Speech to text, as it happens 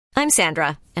I'm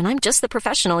Sandra, and I'm just the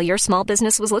professional your small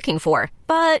business was looking for.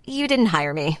 But you didn't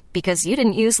hire me because you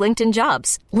didn't use LinkedIn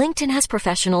Jobs. LinkedIn has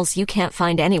professionals you can't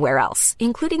find anywhere else,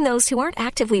 including those who aren't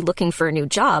actively looking for a new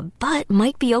job, but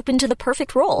might be open to the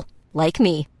perfect role, like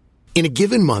me. In a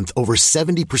given month, over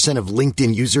 70% of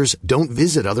LinkedIn users don't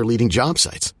visit other leading job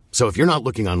sites. So if you're not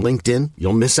looking on LinkedIn,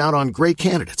 you'll miss out on great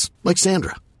candidates like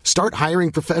Sandra. Start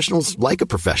hiring professionals like a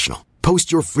professional.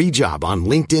 Post your free job on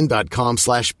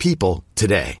linkedin.com/people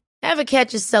today. Ever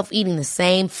catch yourself eating the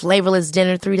same flavorless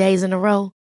dinner 3 days in a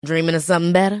row? Dreaming of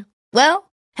something better?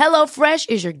 Well, HelloFresh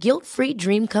is your guilt-free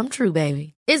dream come true,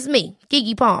 baby. It's me,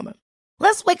 Keke Palmer.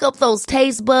 Let's wake up those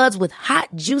taste buds with hot,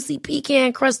 juicy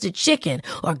pecan-crusted chicken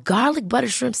or garlic butter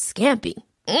shrimp scampi.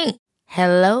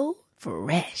 Hello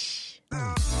Fresh.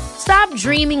 Stop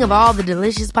dreaming of all the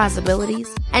delicious possibilities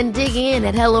and dig in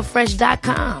at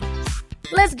HelloFresh.com.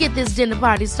 Let's get this dinner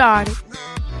party started.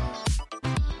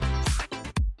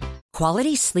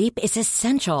 Quality sleep is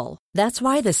essential. That's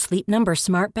why the Sleep Number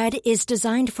Smart Bed is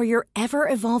designed for your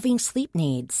ever-evolving sleep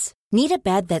needs. Need a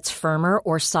bed that's firmer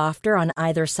or softer on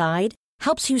either side?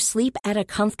 Helps you sleep at a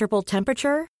comfortable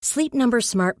temperature? Sleep Number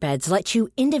Smart Beds let you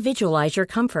individualize your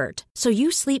comfort, so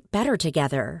you sleep better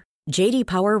together. J.D.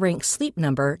 Power ranks Sleep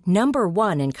Number number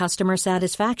 1 in customer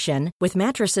satisfaction with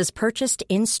mattresses purchased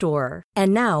in-store.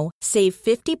 And now, save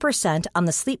 50% on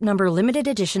the Sleep Number Limited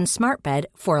Edition Smart Bed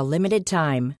for a limited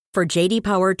time. For J.D.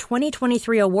 Power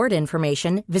 2023 award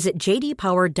information, visit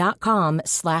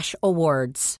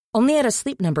jdpower.com/awards. Only at a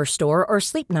Sleep Number store or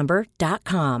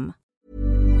sleepnumber.com.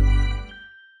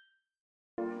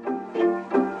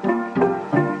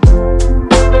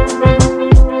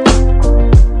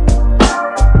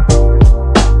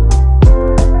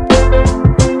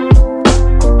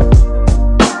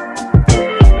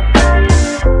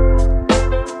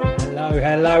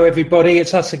 Hello, everybody.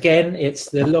 It's us again. It's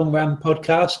the Long Run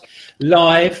Podcast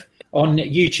live on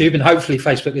YouTube and hopefully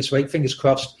Facebook this week. Fingers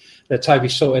crossed that Toby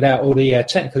sorted out all the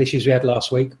technical issues we had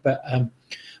last week. But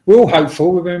we're all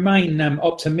hopeful. We remain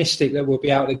optimistic that we'll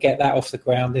be able to get that off the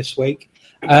ground this week.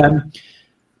 How's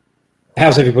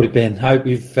everybody been? I hope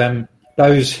you've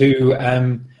those who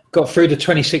got through the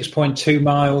 26.2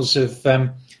 miles of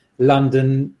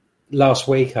London last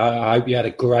week. I hope you had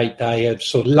a great day. I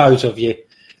saw loads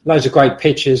of great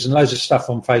pictures and loads of stuff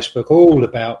on Facebook, all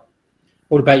about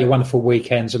your wonderful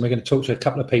weekends. And we're going to talk to a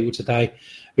couple of people today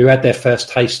who had their first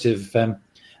taste of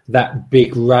that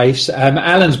big race.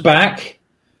 Alan's back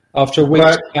after a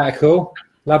week's sabbatical.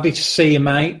 Lovely to see you,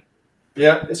 mate.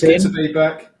 Yeah, it's good to be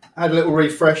back. Had a little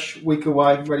refresh, week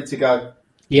away, ready to go.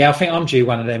 Yeah, I think I'm due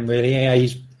one of them, really. Yeah,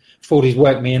 he's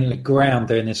worked me in the ground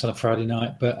doing this on a Friday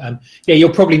night. But, yeah, you'll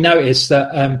probably notice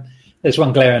that there's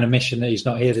one glaring omission that he's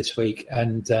not here this week.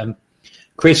 And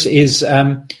Chris is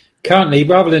currently,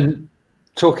 rather than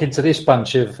talking to this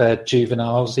bunch of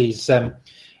juveniles, he's at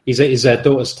his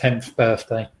daughter's 10th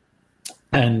birthday.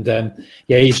 And,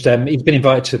 he's been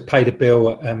invited to pay the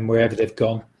bill wherever they've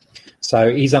gone.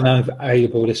 So he's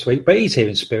unavailable this week, but he's here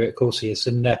in spirit, of course he is.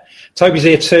 And Toby's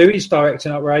here too. He's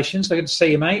directing operations. So good to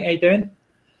see you, mate. How you doing?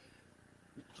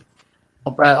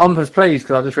 I'm just pleased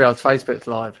because I just realised Facebook's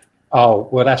live. Oh,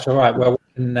 well, that's all right. Well,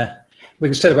 we can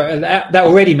celebrate. That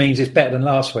already means it's better than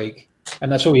last week, and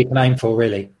that's all you can aim for,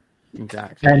 really.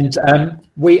 Exactly. And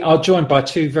we are joined by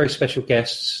two very special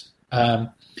guests,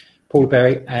 Paula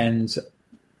Berry and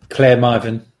Claire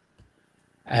Myvan,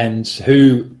 and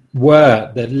who were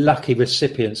the lucky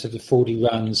recipients of the 40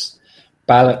 Runs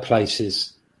ballot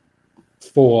places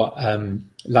for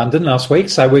London last week.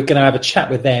 So we're going to have a chat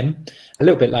with them a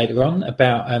little bit later on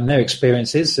about their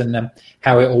experiences and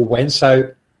how it all went.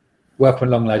 So welcome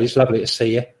along, ladies. Lovely to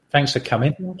see you. Thanks for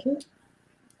coming. Thank you.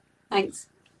 Thanks.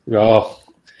 Oh,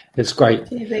 it's great.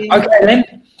 Okay,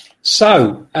 then.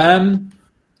 So,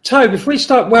 Tobe, if we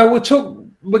start,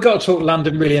 we've got to talk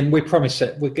London, really, and we promise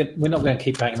that we're not going to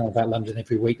keep banging on about London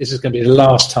every week. This is going to be the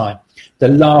last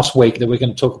week that we're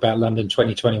going to talk about London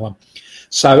 2021.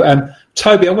 So,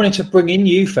 Toby, I wanted to bring in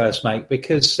you first, mate,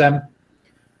 because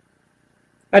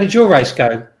how did your race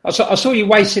go? I saw you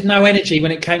wasted no energy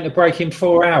when it came to breaking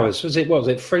 4 hours. Was it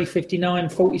 3:59,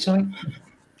 40 something?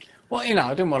 Well,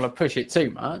 I didn't want to push it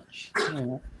too much.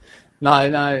 No,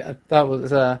 that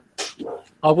was. I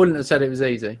wouldn't have said it was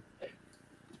easy.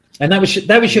 And that was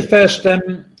your first race.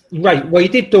 Well, you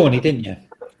did Dorney, didn't you?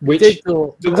 Which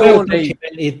the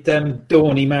well-documented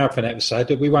Dorney marathon episode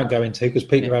that we won't go into because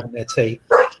people are having their tea.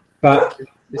 But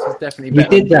this is definitely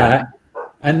better. You did that,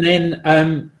 and then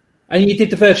and you did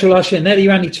the virtual last year. And they're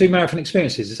your only two marathon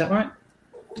experiences. Is that right?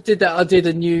 I did that. I did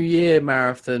a New Year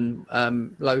marathon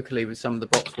locally with some of the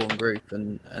Boxborn group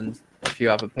and a few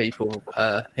other people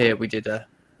here. We did a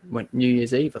went New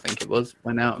Year's Eve, I think it was,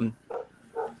 went out and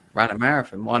ran a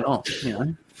marathon. Why not? You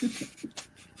know.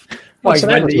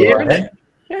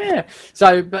 Yeah.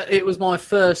 So, but it was my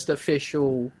first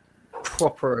official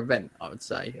proper event, I would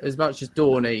say. As much as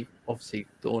Dorney, obviously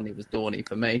Dorney was Dorney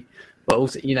for me, but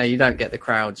also, you know, you don't get the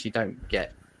crowds, you don't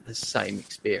get the same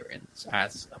experience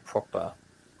as a proper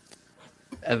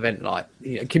event, like,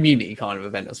 you know, community kind of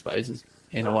event, I suppose,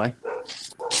 in a way.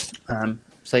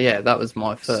 So yeah, that was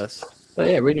my first. But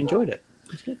yeah, really enjoyed it.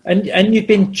 And you've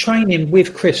been training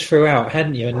with Chris throughout,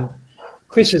 hadn't you? And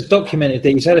Chris has documented that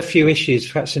he's had a few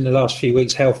issues, perhaps in the last few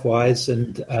weeks, health-wise,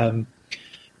 and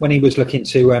when he was looking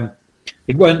to,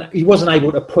 he wasn't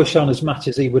able to push on as much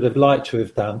as he would have liked to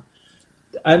have done.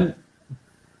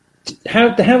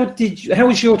 How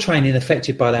was your training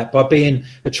affected by that? By being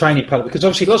a training pilot? Because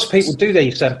obviously lots of people do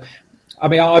these. I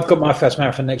mean, I've got my first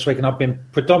marathon next week, and I've been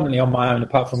predominantly on my own,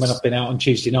 apart from when I've been out on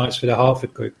Tuesday nights for the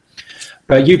Hartford group.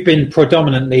 But you've been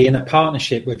predominantly in a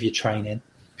partnership with your training.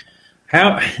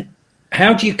 How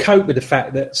do you cope with the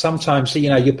fact that sometimes, you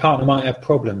know, your partner might have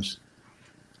problems?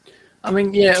 I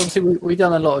mean, yeah, obviously we've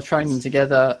done a lot of training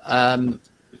together.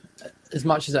 As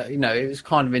much as that, you know, it was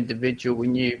kind of individual, we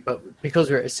knew, but because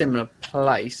we're at a similar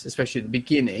place, especially at the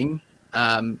beginning,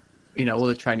 you know, all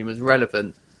the training was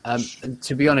relevant. And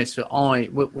to be honest,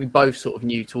 we both sort of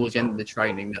knew towards the end of the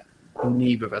training that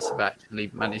neither of us have actually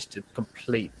managed to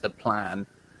complete the plan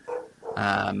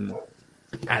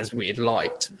as we had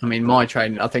liked. I mean, my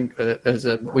training, I think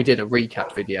we did a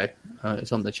recap video.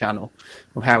 It's on the channel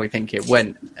of how we think it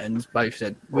went, and both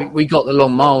said we got the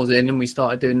long miles in and we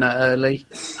started doing that early,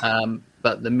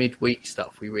 but the midweek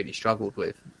stuff we really struggled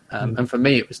with. And for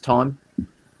me, it was time.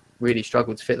 Really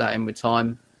struggled to fit that in with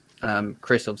time.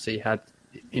 Chris obviously had,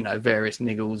 you know, various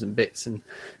niggles and bits and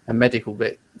medical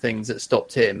things that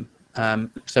stopped him.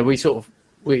 So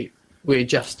we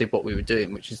adjusted what we were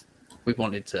doing, which is we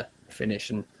wanted to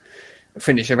finish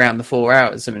around the 4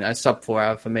 hours. I mean, a sub 4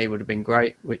 hour for me would have been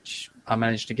great, which I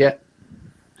managed to get.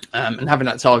 And having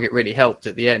that target really helped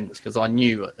at the end, because I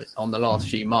knew on the last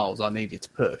few miles I needed to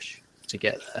push to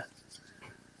get there.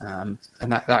 And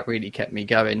that really kept me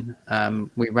going.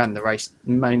 We ran the race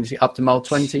mainly up to mile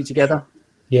 20 together.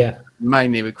 Yeah.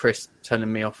 Mainly with Chris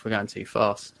telling me off for going too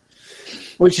fast,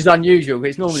 which is unusual.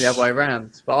 It's normally the other way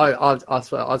around. But I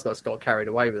swear I just got carried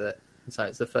away with it. So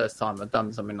it's the first time I've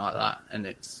done something like that, and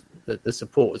it's the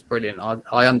support was brilliant.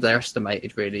 I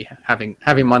underestimated really having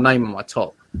my name on my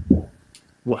top,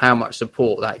 how much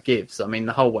support that gives. I mean,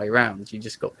 the whole way around, you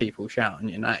just got people shouting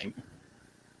your name.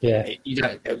 Yeah,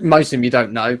 most of them you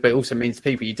don't know, but it also means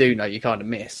people you do know you kind of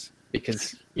miss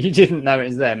because you didn't know it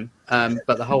was them.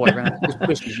 But the whole way around it just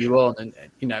pushes you on, and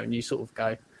you know, and you sort of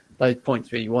go those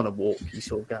points where you want to walk, you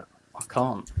sort of go, I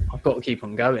can't. I've got to keep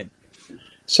on going.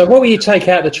 So what will you take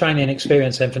out of the training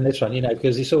experience then from this one? You know,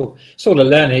 because it's all a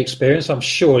learning experience. I'm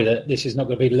sure that this is not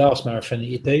going to be the last marathon that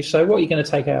you do. So what are you going to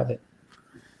take out of it?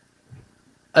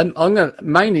 I'm going to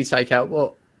mainly take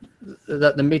out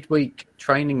that the midweek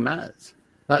training matters.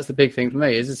 That's the big thing for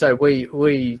me. Is so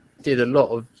we did a lot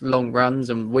of long runs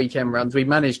and weekend runs. We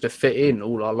managed to fit in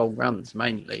all our long runs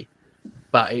mainly,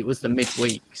 but it was the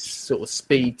midweek sort of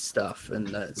speed stuff,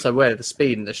 and so where the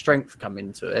speed and the strength come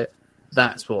into it.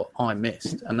 That's what I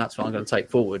missed, and that's what I'm going to take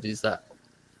forward, is that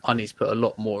I need to put a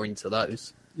lot more into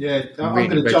those. Yeah, I'm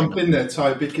going to jump in there,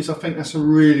 Ty, because I think that's a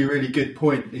really, really good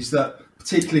point, is that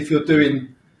particularly if you're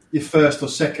doing your first or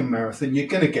second marathon, you're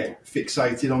going to get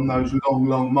fixated on those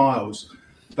long miles.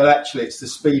 But actually, it's the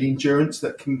speed endurance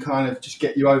that can kind of just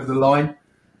get you over the line.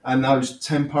 And those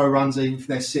tempo runs, even if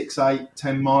they're 6, 8,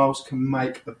 10 miles, can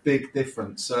make a big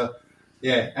difference.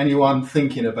 Anyone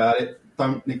thinking about it,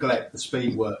 don't neglect the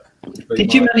speed work.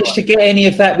 Did you manage to get any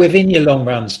of that within your long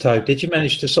runs, Toad? Did you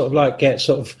manage to sort of like get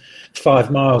sort of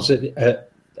 5 miles at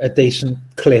a decent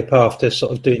clip after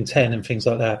sort of doing 10 and things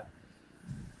like that?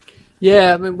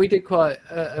 Yeah, I mean, we did quite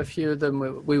a few of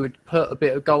them. We would put a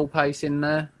bit of goal pace in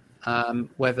there,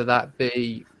 whether that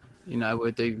be, you know, we'll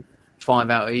do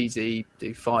 5 out easy,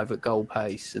 do 5 at goal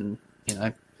pace, and, you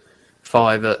know,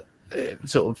 5 at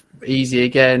sort of easy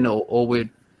again, or we'd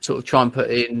sort of try and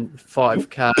put in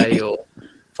 5K or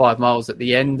 5 miles at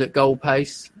the end at goal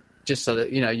pace, just so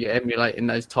that, you know, you're emulating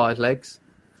those tired legs,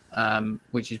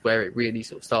 which is where it really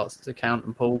sort of starts to count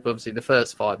and pull. But obviously the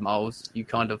first 5 miles, you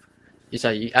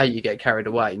get carried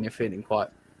away and you're feeling quite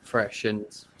fresh and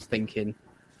thinking,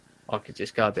 I could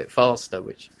just go a bit faster,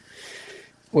 which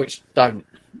don't.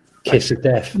 Kiss of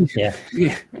death, yeah.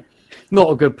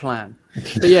 Not a good plan.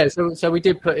 But yeah, so we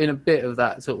did put in a bit of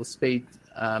that sort of speed,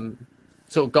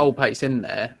 sort of goal pace in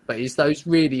there, but it's those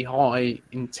really high,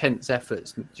 intense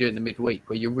efforts during the midweek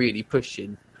where you're really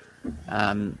pushing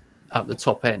at the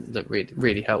top end that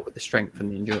really help with the strength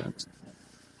and the endurance.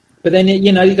 But then,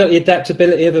 you've got the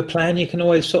adaptability of a plan. You can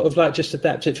always sort of like just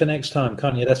adapt it for next time,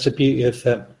 can't you? That's the beauty of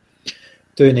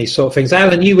doing these sort of things.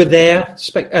 Alan, you were there, not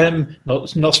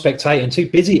spectating, too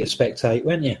busy to spectate,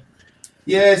 weren't you?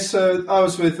 Yeah, so I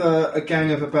was with a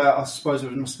gang of about, I suppose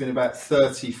it must have been about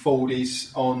 30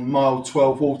 Fordies on mile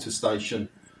 12 water station.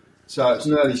 So it was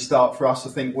an early start for us.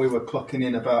 I think we were clocking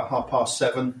in about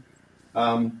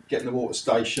 7:30, getting the water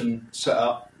station set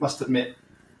up. Must admit,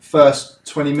 first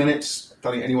 20 minutes, I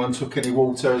don't think anyone took any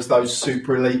water as those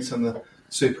super elites and the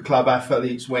super club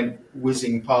athletes went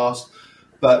whizzing past.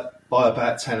 But by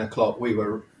about 10 o'clock, we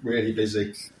were really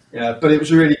busy. But it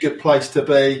was a really good place to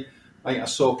be. I think I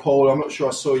saw Paul. I'm not sure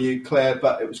I saw you, Claire,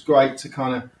 but it was great to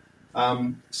kind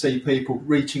of see people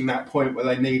reaching that point where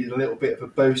they needed a little bit of a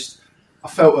boost. I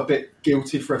felt a bit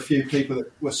guilty for a few people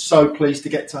that were so pleased to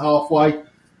get to halfway.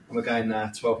 I'm again,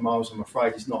 12 miles, I'm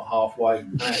afraid, is not halfway.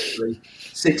 And actually,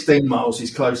 16 miles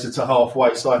is closer to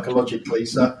halfway psychologically.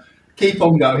 So keep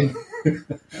on going.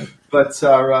 But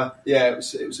it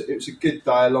was a good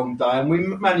day, a long day, and we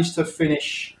managed to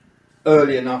finish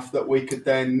early enough that we could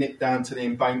then nip down to the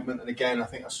embankment. And again, I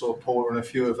think I saw Paul and a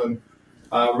few of them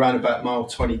around about mile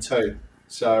 22.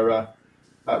 So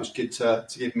that was good to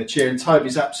give him a cheer. And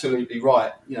Toby's absolutely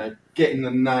right. Getting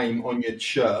the name on your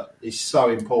shirt is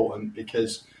so important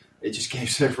because it just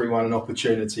gives everyone an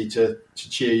opportunity to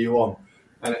cheer you on.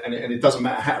 And it doesn't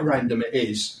matter how random it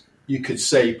is. You could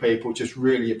see people just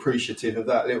really appreciative of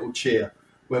that little cheer,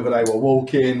 whether they were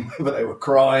walking, whether they were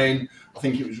crying. I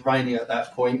think it was raining at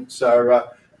that point. So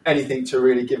anything to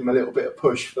really give them a little bit of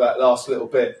push for that last little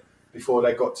bit before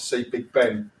they got to see Big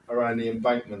Ben around the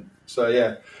embankment. So,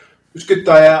 yeah, it was a good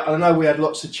day out. I know we had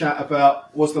lots of chat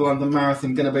about, was the London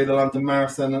Marathon going to be the London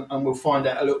Marathon? And we'll find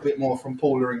out a little bit more from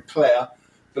Paula and Claire.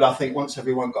 But I think once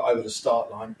everyone got over the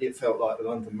start line, it felt like the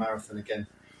London Marathon again.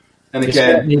 And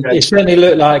again, it certainly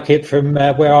looked like it from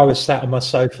where I was sat on my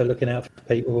sofa looking out for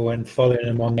people and following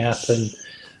them on the app and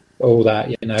all that.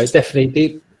 It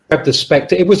definitely grabbed the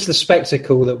spectacle. It was the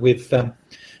spectacle that we've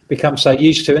become so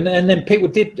used to. And then people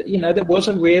did, there was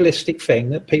a realistic thing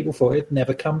that people thought it'd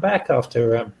never come back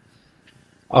after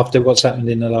what's happened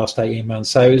in the last 18 months.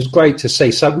 So it was great to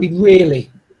see. So we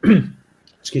really,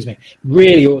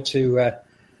 really ought to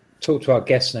talk to our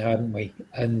guests now, haven't we?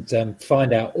 And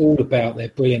find out all about their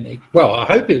brilliant... Well, I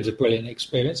hope it was a brilliant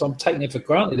experience. I'm taking it for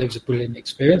granted it was a brilliant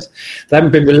experience. They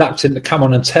haven't been reluctant to come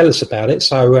on and tell us about it,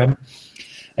 so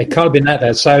it can't have been that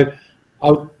bad. So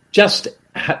I'll just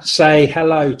say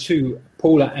hello to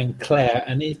Paula and Claire,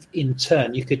 and if in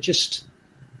turn you could just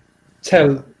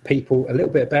tell people a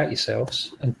little bit about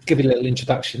yourselves and give you a little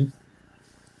introduction.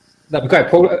 That'd be great.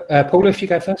 Paula, if you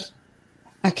go first.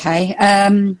 Okay.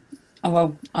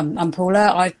 Well, I'm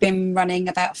Paula. I've been running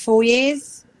about 4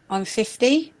 years. I'm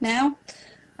 50 now.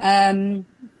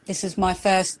 This is my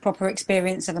first proper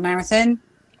experience of a marathon.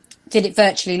 Did it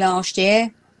virtually last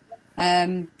year.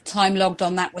 Time logged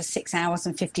on that was 6 hours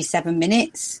and 57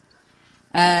 minutes.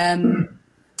 I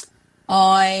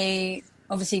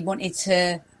obviously wanted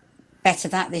to better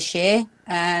that this year.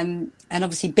 And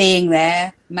obviously being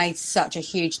there made such a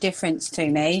huge difference to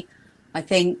me. I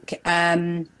think...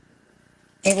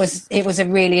 It was a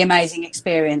really amazing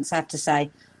experience, I have to say.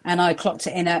 And I clocked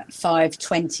it in at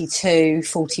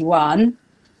 5:22:41.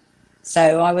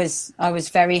 So I was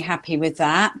very happy with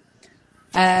that.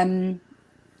 The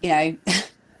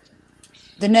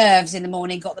nerves in the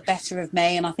morning got the better of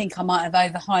me, and I think I might have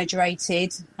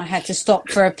overhydrated. I had to stop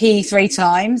for a pee 3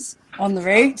 times on the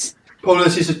route. Paul,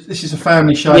 this is a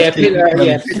family show. Yeah, we're not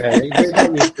used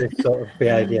to this sort of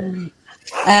behaviour.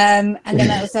 And then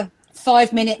there was a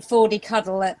 5-minute 40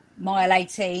 cuddle at mile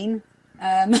 18.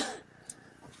 And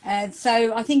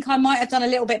so I think I might have done a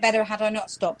little bit better had I not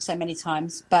stopped so many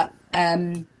times. But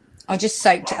I just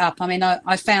soaked it up. I mean,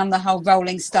 I found the whole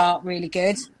rolling start really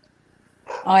good.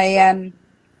 I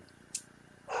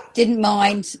didn't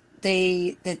mind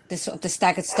the sort of the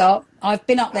staggered start. I've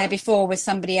been up there before with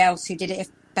somebody else who did it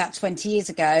about 20 years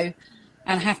ago.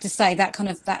 And I have to say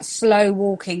that slow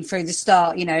walking through the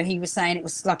start, he was saying it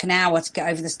was like an hour to get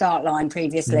over the start line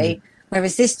previously.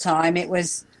 Whereas this time it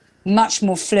was much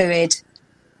more fluid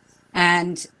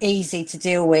and easy to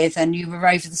deal with. And you were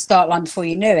over the start line before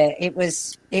you knew it. It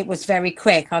was very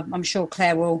quick. I'm sure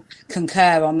Claire will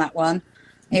concur on that one.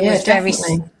 It was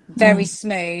definitely. very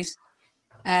smooth.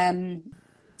 I mean,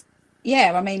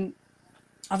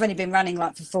 I've only been running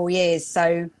for 4 years,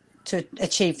 so to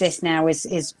achieve this now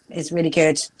is really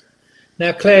good.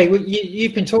 Now, Claire,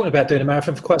 you've been talking about doing a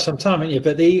marathon for quite some time, haven't you?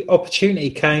 But the opportunity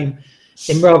came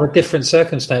in rather different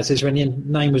circumstances when your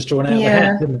name was drawn out of the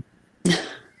hat, didn't it?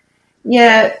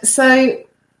 Yeah, so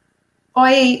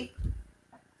I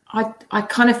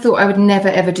kind of thought I would never,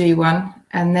 ever do one.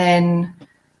 And then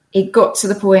it got to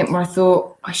the point where I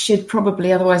thought I should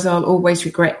probably, otherwise I'll always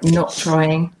regret not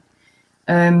trying.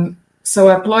 So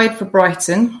I applied for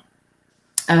Brighton,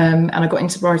 and I got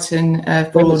into Brighton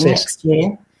for next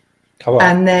year. Oh, wow.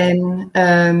 And then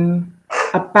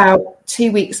about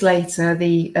 2 weeks later,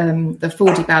 the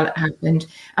 4D ballot happened.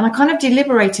 And I kind of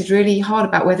deliberated really hard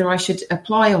about whether I should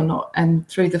apply or not, and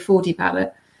through the 4D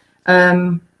ballot.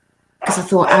 Because I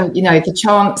thought, the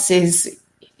chances,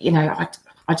 I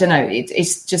don't know,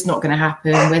 it's just not going to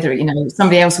happen. Whether,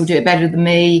 somebody else will do it better than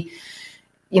me.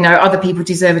 Other people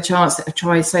deserve a chance that have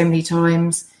tried so many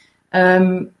times.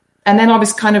 And then I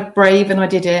was kind of brave and I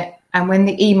did it. And when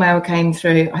the email came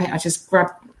through, I just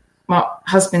grabbed my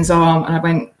husband's arm and I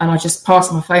went and I just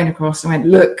passed my phone across and went,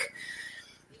 look.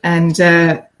 And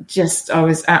I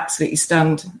was absolutely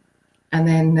stunned. And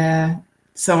then,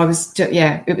 so I was,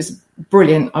 it was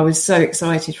brilliant. I was so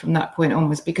excited from that point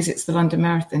onwards because it's the London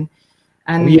Marathon.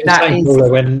 And that is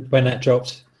when that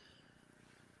dropped.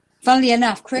 Funnily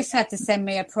enough, Chris had to send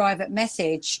me a private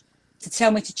message to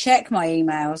tell me to check my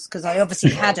emails because I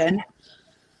obviously hadn't.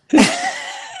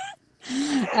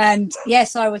 And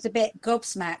yes, I was a bit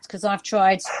gobsmacked because I've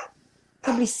tried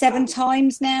probably 7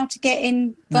 times now to get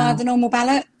in via the normal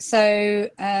ballot. So,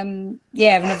 and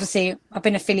obviously I've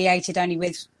been affiliated only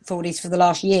with 4Ds for the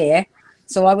last year.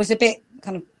 So I was a bit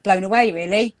kind of blown away,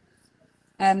 really.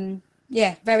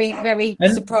 Very, very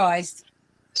surprised.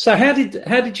 So how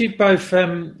did you both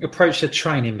approach the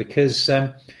training? Because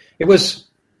it was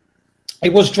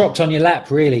dropped on your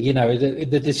lap, really.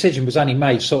 The decision was only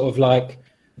made sort of like,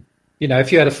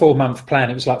 if you had a 4-month plan,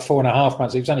 it was like 4.5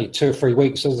 months. It was only 2 or 3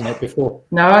 weeks, wasn't it, before?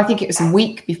 No, I think it was a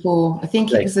week before. I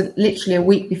think it was literally a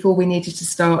week before we needed to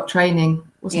start training.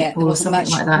 There wasn't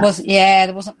much time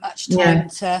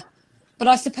to. But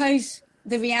I suppose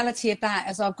the reality of that,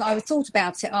 as I thought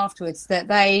about it afterwards, that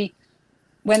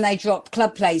when they drop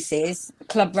club places,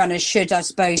 club runners should, I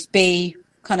suppose, be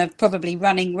kind of probably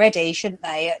running ready, shouldn't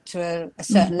they, to a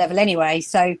certain level anyway.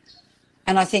 So,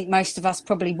 and I think most of us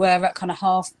probably were at kind of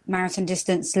half marathon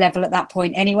distance level at that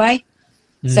point anyway.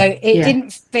 So it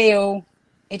didn't feel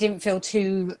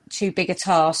too big a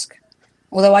task.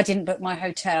 Although I didn't book my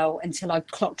hotel until I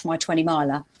clocked my 20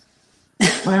 miler.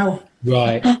 Wow.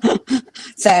 Right.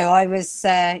 So I was,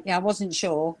 I wasn't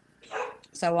sure.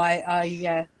 So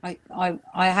I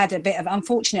had a bit of,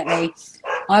 unfortunately,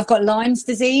 I've got Lyme's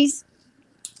disease,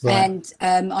 and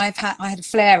I had a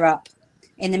flare up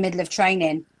in the middle of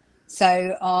training.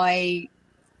 So I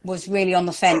was really on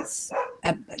the fence,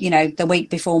 the week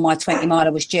before my 20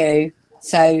 miler was due.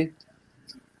 So,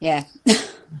 yeah.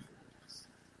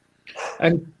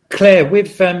 And Claire,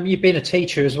 with you've been a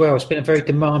teacher as well, it's been a very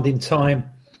demanding time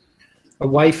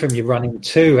away from your running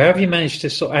too. How did you manage to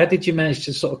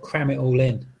sort of cram it all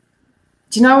in?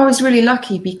 Do you know, I was really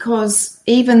lucky because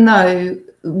even though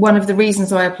one of the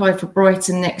reasons I applied for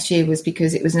Brighton next year was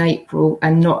because it was in April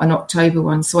and not an October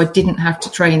one, so I didn't have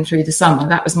to train through the summer.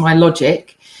 That was my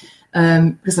logic,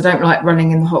 because I don't like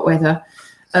running in the hot weather.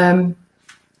 I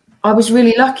was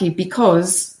really lucky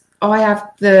because I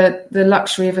have the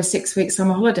luxury of a 6-week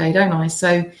summer holiday, don't I?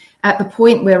 So at the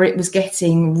point where it was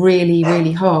getting really,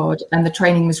 really hard and the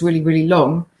training was really, really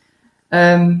long,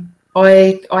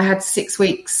 I had 6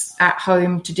 weeks at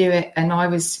home to do it. And I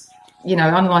was,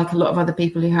 unlike a lot of other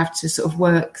people who have to sort of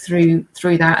work through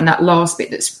that and that last bit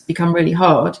that's become really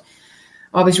hard,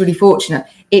 I was really fortunate.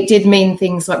 It did mean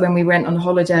things like when we went on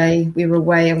holiday,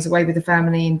 I was away with the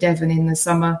family in Devon in the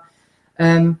summer.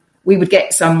 We would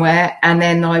get somewhere and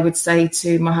then I would say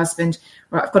to my husband,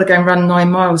 right, I've got to go and run 9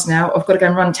 miles now. I've got to go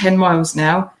and run 10 miles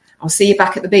now. I'll see you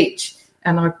back at the beach.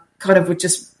 And I kind of would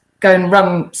just go and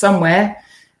run somewhere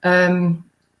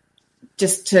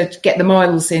just to get the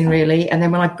miles in, really. And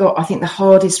then when I think the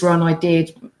hardest run I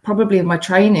did, probably in my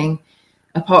training,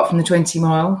 apart from the 20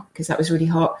 mile, because that was really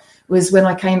hot, was when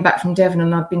I came back from Devon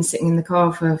and I'd been sitting in the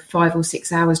car for 5 or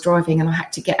 6 hours driving and I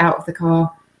had to get out of the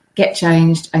car, get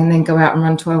changed, and then go out and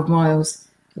run 12 miles.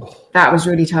 That was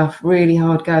really tough, really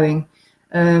hard going.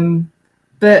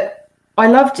 But I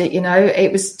loved it,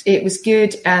 it was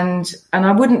good and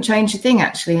I wouldn't change a thing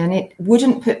actually. And it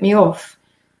wouldn't put me off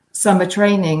summer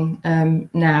training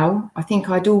now. I think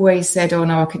I'd always said, oh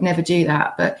no, I could never do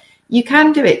that. But you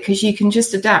can do it because you can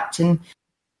just adapt. And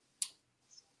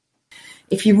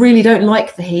if you really don't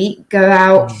like the heat, go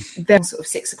out then sort of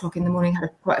 6 o'clock in the morning, had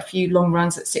quite a few long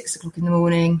runs at 6 o'clock in the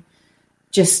morning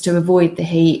just to avoid the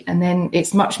heat. And then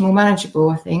it's much more manageable,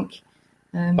 I think.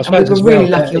 And we were really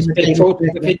lucky on the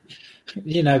day.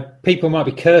 you know, people might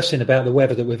be cursing about the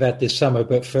weather that we've had this summer,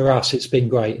 but for us, it's been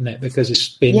great, isn't it? Because it's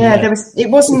been it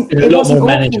wasn't a lot more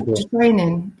manageable to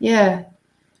training. Yeah,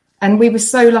 and we were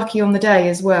so lucky on the day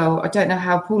as well. I don't know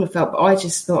how Paula felt, but I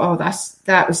just thought,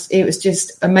 it was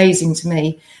just amazing to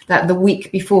me that the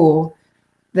week before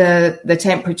the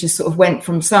temperature sort of went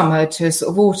from summer to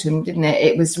sort of autumn, didn't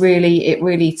it? It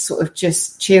really sort of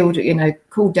just chilled, you know,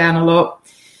 cooled down a lot.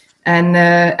 And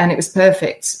it was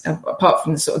perfect, apart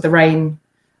from the sort of the rain.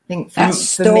 I think that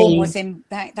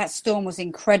storm was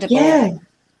incredible. Yeah,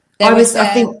 there was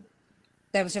a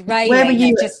rain. Where were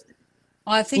you?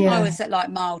 I think I was at like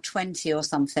mile 20 or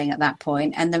something at that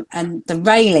point, and the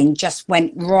railing just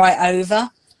went right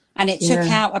over, and it took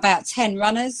out about 10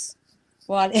 runners.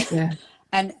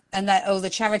 And all the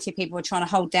charity people were trying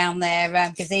to hold down their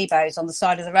gazebos on the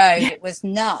side of the road. It was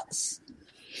nuts.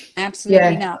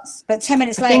 Absolutely nuts. But 10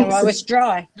 minutes later, I was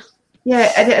dry.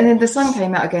 Yeah, and then the sun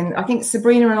came out again. I think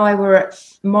Sabrina and I were at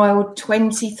mile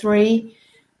 23.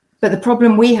 But the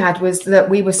problem we had was that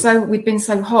we'd been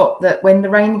so hot that when the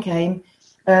rain came,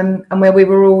 and where we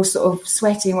were all sort of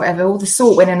sweating, whatever, all the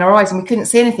salt went in our eyes and we couldn't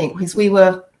see anything because we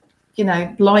were, you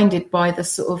know, blinded by the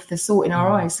sort of the salt in our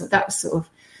eyes. So that was sort of,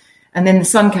 and then the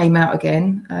sun came out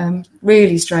again.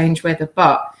 Really strange weather,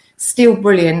 but still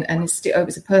brilliant, and it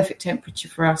was a perfect temperature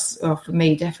for us, or for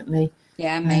me, definitely.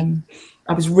 Yeah, me.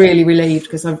 I was really relieved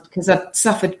because I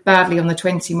suffered badly on the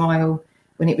 20 mile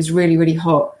when it was really, really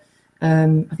hot.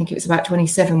 I think it was about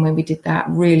 27 when we did that,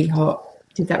 really hot.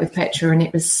 Did that with Petra, and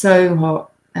it was so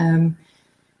hot.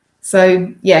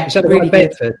 So yeah, is that really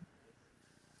Bedford?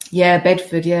 Yeah,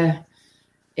 Bedford. Yeah,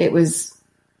 it was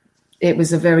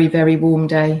a very, very warm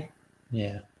day.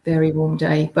 Yeah. Very warm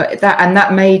day, but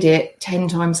that made it 10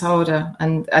 times harder,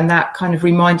 and that kind of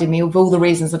reminded me of all the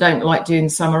reasons I don't like doing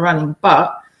summer running.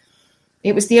 But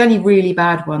it was the only really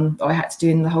bad one that I had to do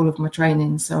in the whole of my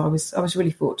training, so I was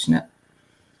really fortunate.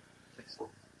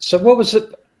 So what was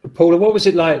it, Paula? What was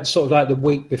it like, sort of like the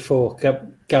week before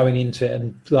going into it,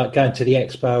 and like going to the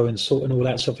expo and sorting all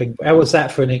that sort of thing? How was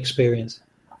that for an experience?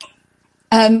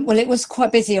 Well, it was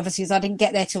quite busy, obviously, because I didn't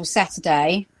get there till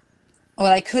Saturday.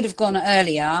 Well, I could have gone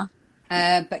earlier,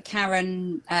 but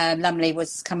Karen Lumley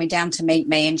was coming down to meet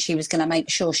me, and she was going to make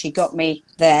sure she got me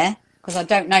there, because I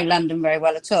don't know London very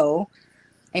well at all,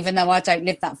 even though I don't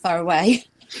live that far away.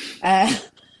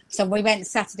 So we went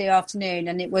Saturday afternoon,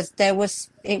 and it was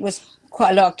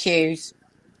quite a lot of queues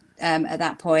at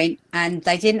that point, and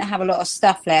they didn't have a lot of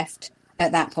stuff left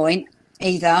at that point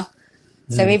either.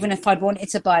 So even if I'd wanted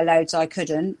to buy loads, I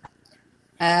couldn't.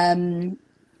 But no,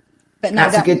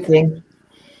 that's a good thing.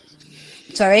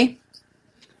 Sorry?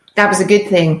 That was a good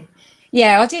thing.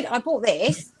 Yeah, I did. I bought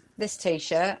this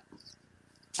T-shirt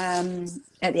at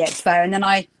the expo, and then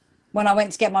when I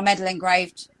went to get my medal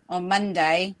engraved on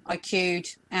Monday, I queued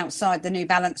outside the New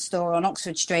Balance store on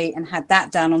Oxford Street and had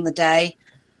that done on the day.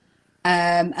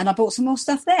 And I bought some more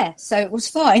stuff there, so it was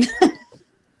fine.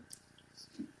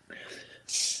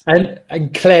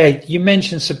 And Claire, you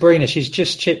mentioned Sabrina. She's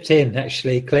just chipped in,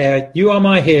 actually. Claire, you are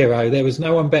my hero. There was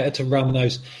no one better to run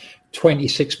those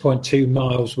 26.2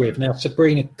 miles with. Now,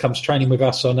 Sabrina comes training with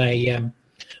us on a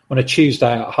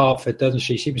Tuesday at Hertford, doesn't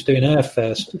she? She was doing her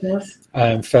first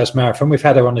marathon. We've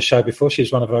had her on the show before. She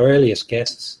was one of our earliest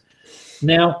guests.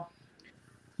 Now,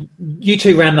 you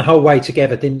two ran the whole way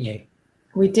together, didn't you?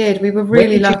 We did. We were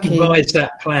really lucky. When did you devise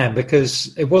that plan?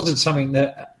 Because it wasn't something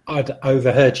that I'd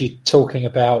overheard you talking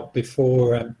about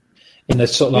before in the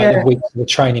sort of like the weeks of the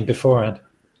training beforehand.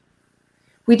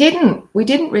 We didn't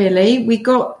really. We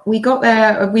got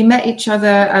there. We met each other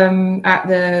at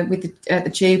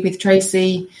the Tube with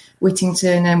Tracy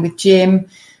Whittington and with Jim,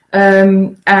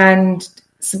 and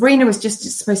Sabrina was just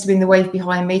supposed to be in the wave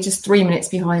behind me, just 3 minutes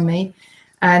behind me,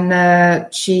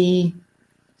 and she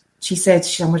said,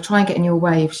 "I'm going to try and get in your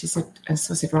wave." She said, and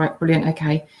so I said, "Right, brilliant,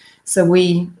 okay." So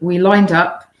we lined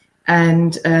up,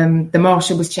 and the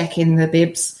marshal was checking the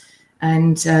bibs,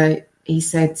 and he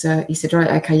said, right,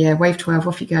 okay, yeah, wave 12,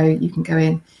 off you go, you can go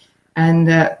in.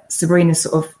 And Sabrina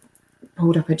sort of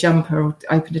pulled up a jumper, or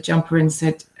opened a jumper, and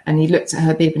said, and he looked at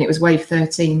her bib, and it was wave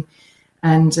 13.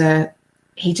 And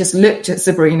he just looked at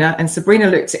Sabrina, and Sabrina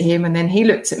looked at him, and then he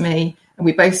looked at me, and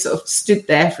we both sort of stood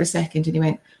there for a second, and he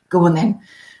went, "Go on then."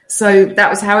 So that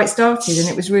was how it started, and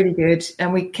it was really good.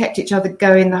 And we kept each other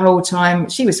going the whole time.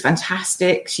 She was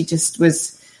fantastic. She just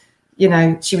was,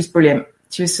 she was brilliant.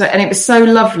 She was and it was so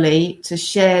lovely to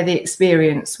share the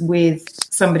experience with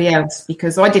somebody else,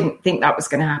 because I didn't think that was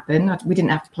going to happen. We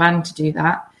didn't have planned to do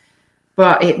that,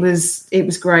 but it was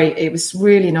great. It was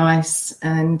really nice,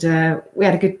 and we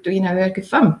had a good, we had good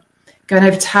fun. going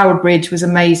over to Howard Bridge was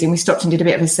amazing. We stopped and did a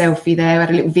bit of a selfie there, had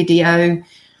a little video,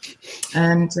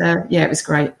 and it was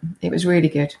great. It was really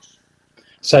good.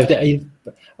 So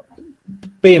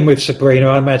being with Sabrina,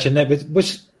 I imagine that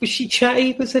was she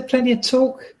chatty? Was there plenty of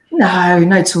talk?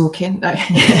 No talking. No.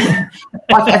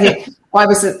 I think I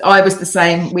was the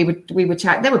same. We would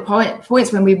chat. There were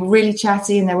points when we were really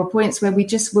chatty, and there were points where we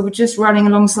were just running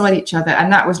alongside each other,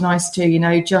 and that was nice too.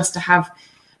 Just to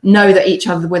know that each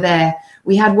other were there.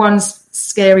 We had one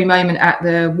scary moment at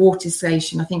the water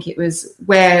station. I think it was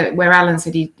where Alan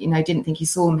said he didn't think he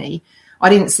saw me. I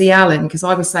didn't see Alan because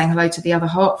I was saying hello to the other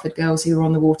Hertford girls who were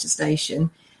on the water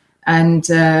station, and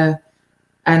I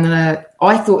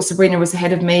thought Sabrina was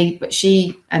ahead of me, but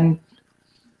she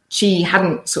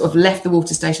hadn't sort of left the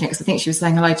water station yet because I think she was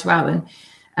saying hello to Alan,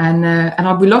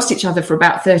 and we lost each other for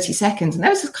about 30 seconds, and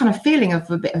there was this kind of feeling of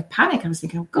a bit of panic. I was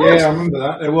thinking, oh God. Yeah, I remember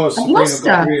that. There was. Sabrina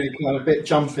got really kind of a bit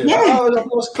jumpy. Yeah. Like,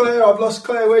 I've lost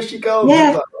Claire. Where's she gone?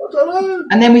 Yeah. I don't know.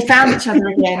 And then we found each other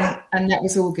again, and that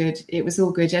was all good. It was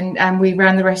all good, and we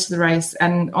ran the rest of the race,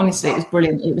 and honestly, it was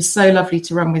brilliant. It was so lovely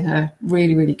to run with her.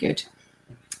 Really, really good.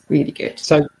 Really good.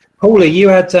 So, Paula, you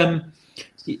had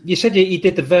you said you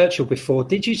did the virtual before.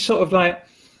 Did you sort of like?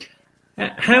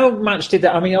 How much did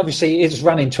that? I mean, obviously, it's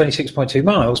running 26.2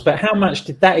 miles, but how much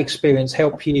did that experience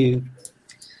help you,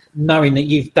 knowing that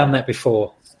you've done that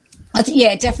before?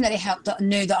 It definitely helped that I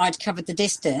knew that I'd covered the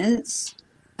distance.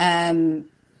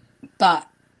 But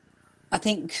I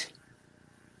think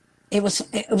it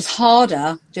was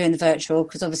harder doing the virtual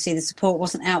because obviously the support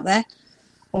wasn't out there.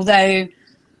 Although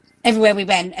everywhere we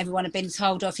went, everyone had been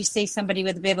told, if you see somebody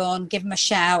with a bib on, give them a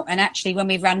shout. And actually, when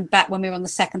we ran back, when we were on the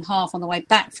second half on the way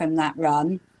back from that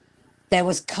run, there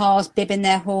was cars bibbing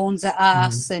their horns at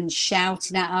us and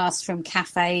shouting at us from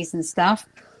cafes and stuff.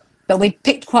 But we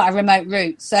picked quite a remote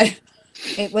route, so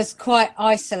it was quite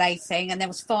isolating. And there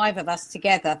was 5 of us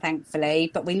together, thankfully.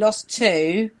 But we lost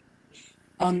 2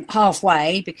 on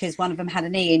halfway because one of them had a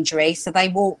knee injury. So they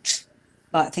walked,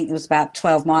 I think it was about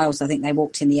 12 miles, I think they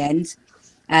walked in the end.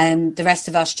 And the rest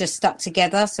of us just stuck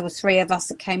together. So it was 3 of us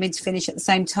that came in to finish at the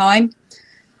same time.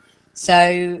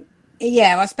 So,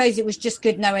 I suppose it was just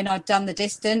good knowing I'd done the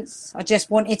distance. I just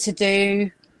wanted to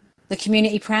do the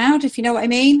community proud, if you know what I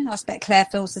mean. I expect Claire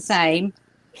feels the same.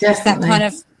 Just that kind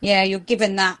of, you're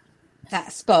given that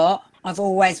spot. I've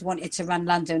always wanted to run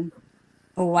London,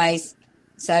 always.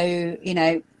 So,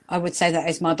 I would say that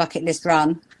is my bucket list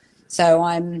run. So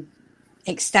I'm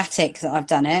ecstatic that I've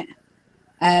done it.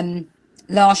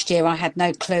 Last year, I had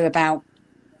no clue about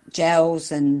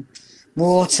gels and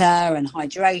water and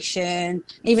hydration.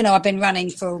 Even though I've been running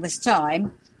for all this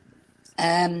time,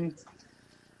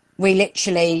 we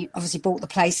literally obviously bought the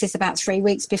places about 3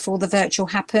 weeks before the virtual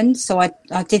happened. So I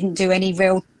didn't do any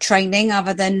real training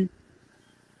other than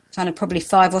kind of probably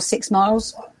 5 or 6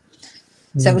 miles.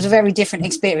 So it was a very different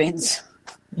experience.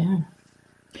 Yeah.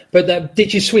 But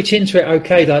did you switch into it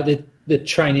okay, like the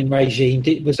training regime?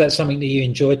 Was that something that you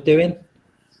enjoyed doing?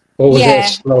 Or was it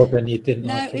slower and you didn't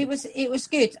like it? No, it was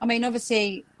good. I mean,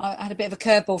 obviously, I had a bit of a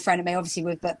curveball thrown at me, obviously,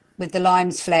 with the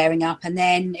Lymes flaring up. And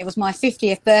then it was my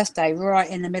 50th birthday right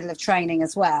in the middle of training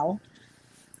as well.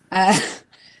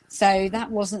 So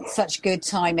that wasn't such good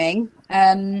timing.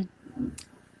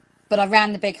 But I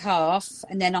ran the big half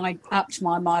and then I upped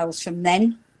my miles from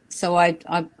then. So I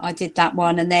did that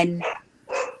one. And then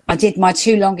I did my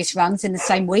 2 longest runs in the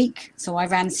same week. So I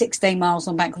ran 16 miles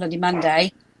on Bank Holiday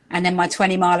Monday. And then my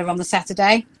 20 miler on the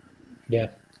Saturday. Yeah.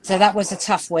 So that was a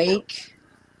tough week.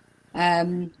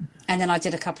 And then I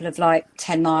did a couple of 10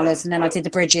 milers, and then I did the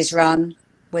Bridges run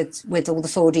with all the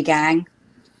Fordy gang.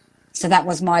 So that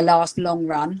was my last long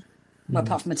run,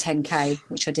 apart from a 10K,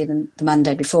 which I did the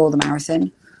Monday before the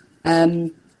marathon.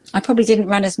 I probably didn't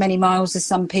run as many miles as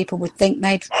some people would think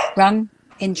they'd run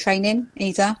in training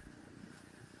either.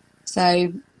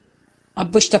 So I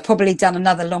wished I'd probably done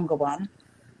another longer one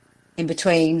in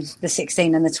between the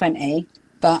 16 and the 20,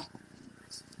 but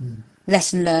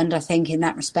lesson learned, I think, in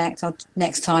that respect.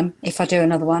 Next time, if I do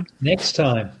another one. Next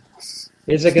time?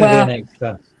 Is there going to be a next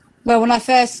time? Well, when I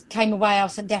first came away, I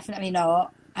said definitely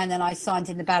not. And then I signed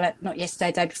in the ballot, not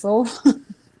yesterday, day before.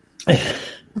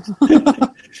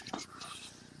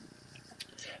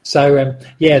 So,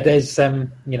 there's,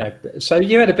 so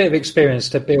you had a bit of experience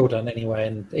to build on anyway.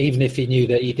 And even if you knew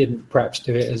that you didn't perhaps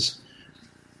do it as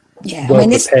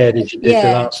prepared as you did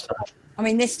the last time. I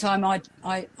mean, this time I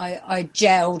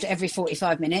gelled every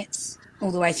 45 minutes all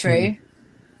the way through.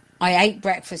 I ate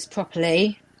breakfast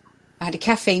properly. I had a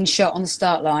caffeine shot on the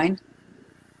start line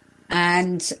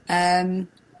and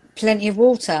plenty of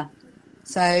water.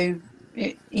 So,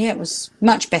 it was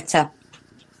much better.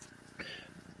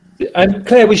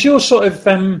 Claire, was your sort of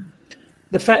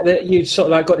the fact that you sort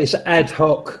of like got this ad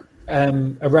hoc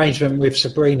arrangement with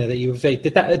Sabrina that you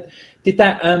did that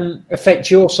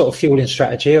affect your sort of fueling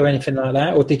strategy or anything like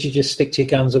that, or did you just stick to your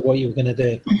guns of what you were going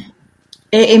to do?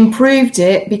 It improved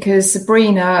it because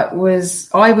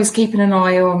I was keeping an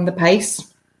eye on the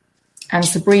pace, and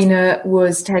Sabrina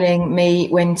was telling me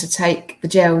when to take the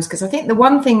gels, because I think the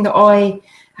one thing that I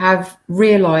have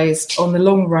realised on the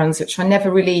long runs, which I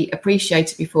never really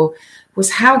appreciated before,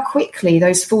 was how quickly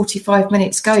those 45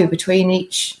 minutes go between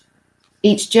each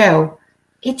gel.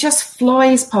 It just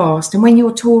flies past. And when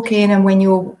you're talking and when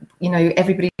you're,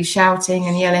 everybody's shouting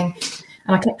and yelling,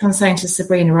 and I kept on saying to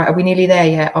Sabrina, right, are we nearly there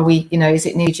yet? Are we, is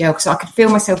it new gel? Because I could feel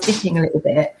myself dipping a little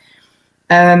bit.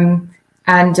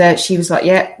 And she was like,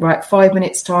 yeah, right, 5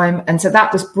 minutes time. And so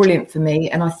that was brilliant for me.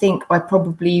 And I think I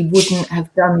probably wouldn't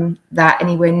have done that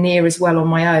anywhere near as well on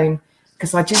my own,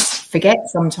 because I just forget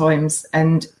sometimes.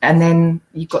 And then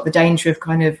you've got the danger of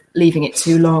kind of leaving it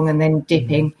too long and then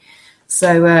dipping.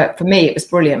 So for me, it was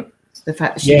brilliant. The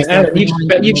fact that she was Alan,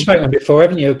 you've spoken before,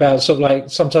 haven't you, about sort of like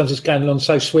sometimes it's going along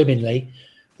so swimmingly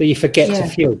that you forget to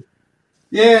fuel.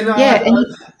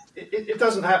 It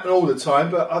doesn't happen all the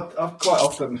time, but I've quite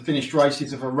often finished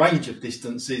races of a range of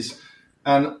distances,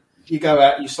 and you go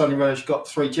out, you suddenly realise you've got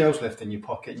 3 gels left in your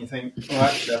pocket, and you think,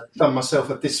 actually, I've done myself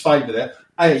a disfavour there.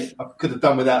 A, I could have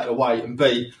done without the weight, and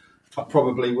B, I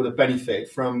probably would have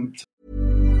benefited from...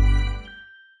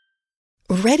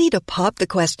 Ready to pop the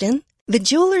question? The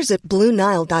jewelers at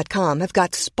BlueNile.com have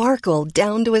got sparkle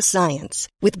down to a science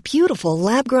with beautiful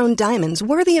lab-grown diamonds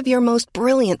worthy of your most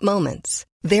brilliant moments.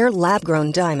 Their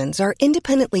lab-grown diamonds are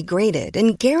independently graded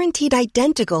and guaranteed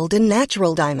identical to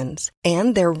natural diamonds,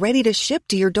 and they're ready to ship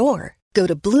to your door. Go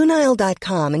to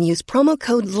BlueNile.com and use promo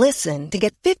code LISTEN to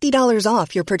get $50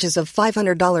 off your purchase of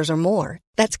 $500 or more.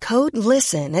 That's code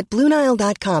LISTEN at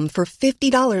BlueNile.com for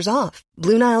 $50 off.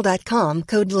 BlueNile.com,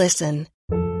 code LISTEN.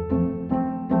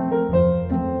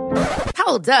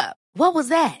 Hold up. What was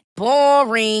that?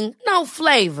 Boring. No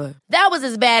flavor. That was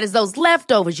as bad as those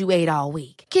leftovers you ate all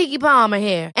week. Keke Palmer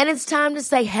here. And it's time to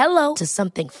say hello to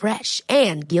something fresh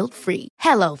and guilt-free.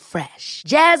 Hello Fresh.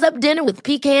 Jazz up dinner with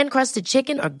pecan-crusted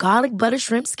chicken or garlic butter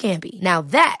shrimp scampi. Now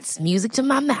that's music to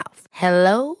my mouth.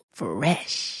 Hello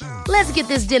Fresh. Let's get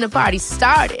this dinner party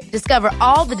started. Discover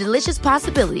all the delicious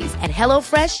possibilities at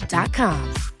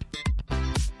HelloFresh.com.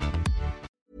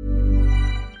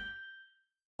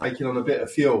 Taking on a bit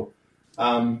of fuel.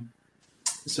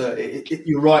 So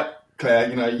you're right,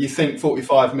 Claire. You think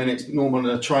 45 minutes normal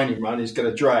in a training run is going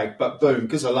to drag, but boom,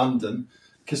 because of London,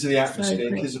 because of the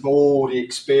atmosphere, because of all the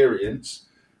experience,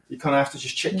 you kind of have to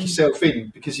just check yourself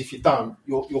in, because if you don't,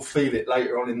 you'll feel it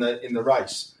later on in the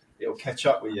race. It'll catch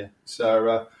up with you.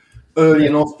 So early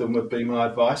and often would be my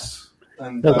advice.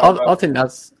 And I think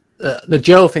that's the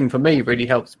gel thing for me really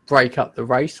helps break up the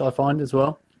race. I find as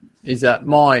well is that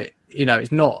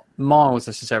it's not miles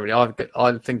necessarily.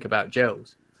 I think about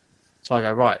gels. So I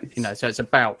go, right, so it's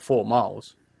about 4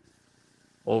 miles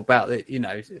or about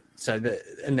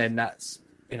and then that's,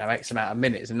 X amount of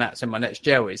minutes, and that's when my next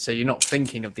gel is. So you're not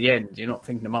thinking of the end. You're not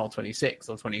thinking of mile 26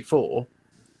 or 24.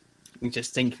 You're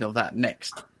just thinking of that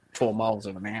next 4 miles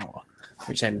of an hour,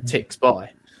 which then ticks by.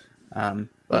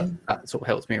 But that sort of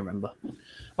helps me remember.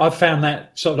 I've found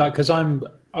that sort of like, because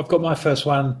I've got my first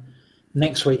one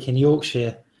next week in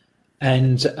Yorkshire.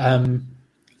 And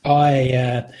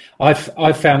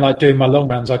I've found like doing my long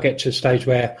runs, I get to a stage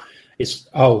where it's,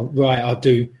 I'll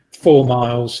do 4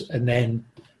 miles. And then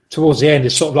towards the end,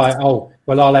 it's sort of like,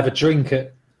 I'll have a drink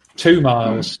at 2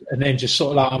 miles. And then just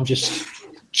sort of like, I'm just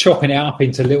chopping it up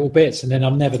into little bits. And then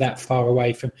I'm never that far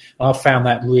away from, I've found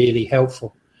that really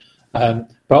helpful. But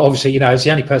obviously, as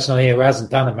the only person on here who hasn't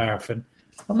done a marathon,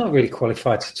 I'm not really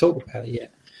qualified to talk about it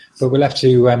yet. But we'll have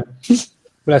to...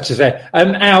 We'll have to say.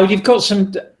 Al, you've got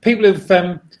some people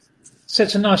who've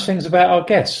said some nice things about our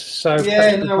guests. So we've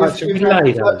had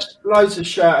loads of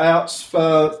shout outs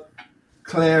for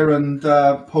Claire and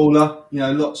Paula.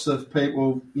 Lots of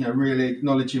people, really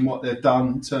acknowledging what they've done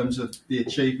in terms of the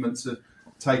achievements of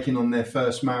taking on their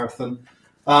first marathon.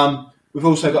 We've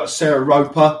also got Sarah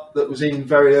Roper that was in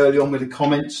very early on with the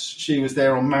comments. She was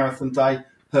there on marathon day,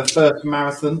 her first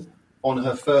marathon on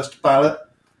her first ballot.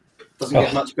 Doesn't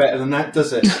get much better than that,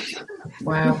 does it?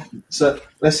 Wow. So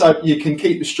let's hope you can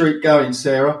keep the streak going,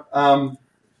 Sarah.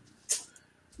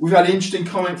 We've had an interesting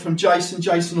comment from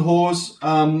Jason Hawes.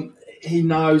 He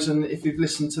knows, and if you've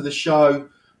listened to the show,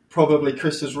 probably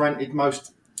Chris has ranted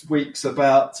most weeks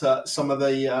about some of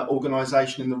the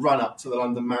organisation in the run-up to the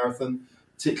London Marathon,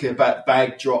 particularly about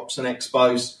bag drops and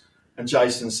expos. And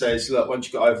Jason says, look, once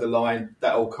you got over the line,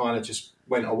 that all kind of just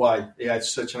went away. He had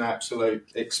such an absolute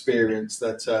experience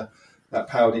that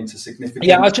paled into significance.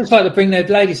 Yeah, I'd just like to bring the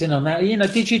ladies in on that.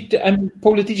 Did you,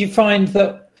 Paula, did you find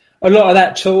that a lot of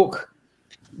that talk,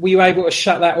 were you able to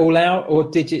shut that all out, or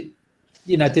did it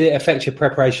affect your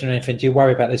preparation or anything? Do you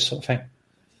worry about this sort of thing?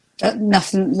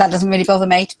 Nothing. That doesn't really bother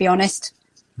me, to be honest.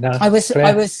 No, I was.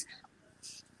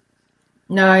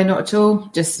 No, not at all.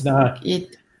 Just no.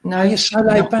 You're so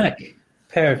laid back,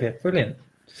 pair of you. Brilliant.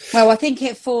 Well, I think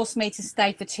it forced me to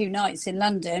stay for 2 nights in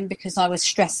London because I was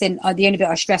stressing. The only bit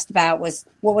I stressed about was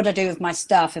what would I do with my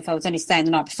stuff if I was only staying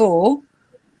the night before.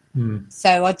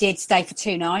 So I did stay for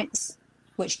 2 nights,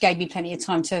 which gave me plenty of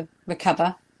time to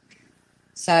recover.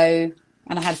 And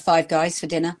I had 5 guys for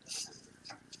dinner.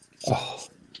 Oh,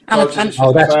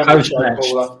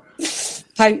 that's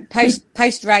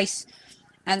post race,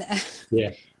 and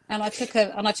I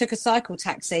took a cycle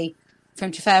taxi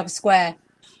from Trafalgar Square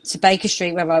to Baker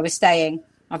Street where I was staying.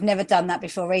 I've never done that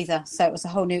before either, so it was a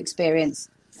whole new experience.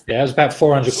 Yeah, it was about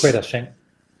 400 quid, I think.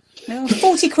 No,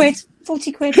 40 quid.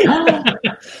 40 quid.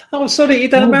 Oh, sorry, you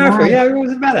done a marathon. Right. Yeah, it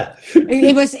wasn't matter.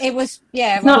 It was.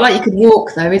 Yeah. It's not like you could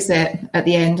walk though, is it? At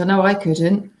the end, I know I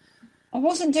couldn't. I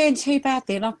wasn't doing too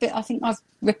badly, and I think I've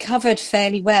recovered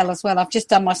fairly well as well. I've just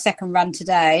done my second run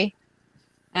today,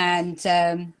 and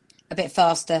a bit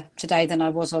faster today than I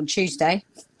was on Tuesday.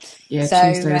 Yeah,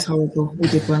 Tuesday was horrible. We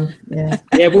did one. Yeah.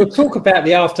 Yeah, we'll talk about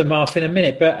the aftermath in a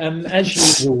minute, but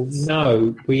as you will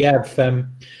know, we have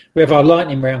our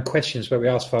lightning round questions where we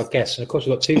ask for our guests, and of course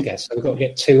we've got 2 guests, so we've got to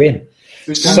get 2 in.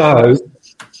 So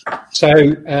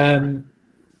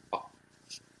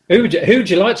who would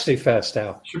you like to do first,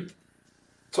 Al?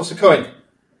 Toss a coin.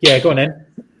 Yeah, go on then.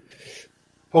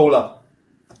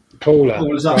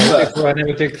 Paula's up first. I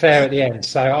never do Claire at the end,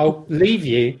 so I'll leave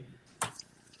you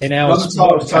in our hands.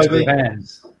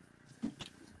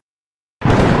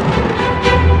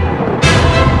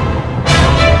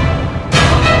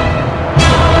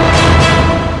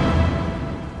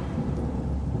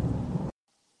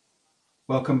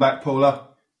 Welcome back, Paula.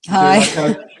 Hi.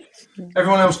 Okay?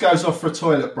 Everyone else goes off for a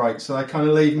toilet break, so they kind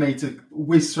of leave me to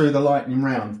whiz through the lightning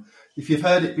round. If you've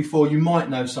heard it before, you might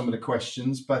know some of the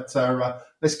questions, but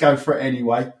let's go for it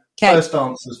anyway. Okay. First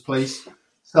answers, please.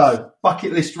 So,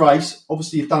 bucket list race.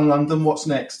 Obviously, you've done London. What's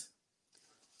next?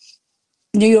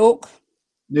 New York.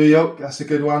 New York, that's a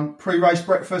good one. Pre-race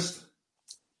breakfast?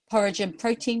 Porridge and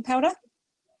protein powder.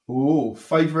 Ooh,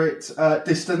 favourite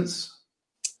distance?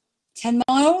 10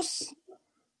 miles.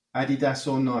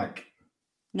 Adidas or Nike?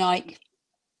 Nike.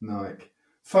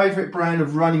 Favourite brand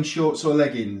of running shorts or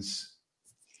leggings?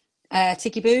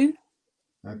 Tiki Boo.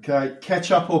 Okay.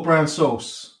 Ketchup or brown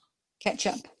sauce?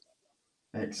 Ketchup.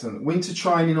 Excellent. Winter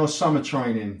training or summer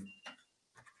training?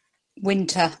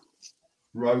 Winter.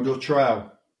 Road or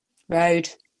trail? Road.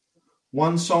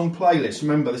 One song playlist.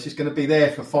 Remember, this is going to be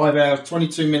there for 5 hours,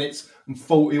 22 minutes and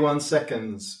 41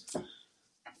 seconds.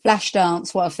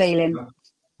 Flashdance, what a feeling.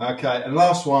 Okay, and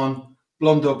last one,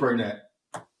 blonde or brunette?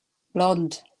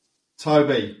 Blonde.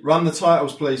 Toby, run the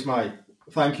titles, please, mate.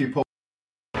 Thank you, Paul.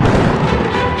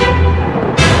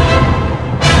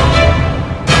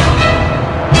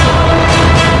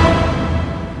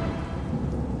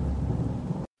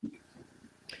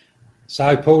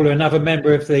 So, Paula, another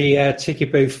member of the Tiki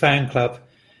Boo fan club.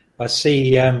 I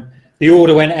see the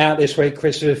order went out this week,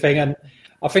 Christopher thing, and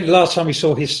I think the last time we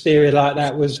saw hysteria like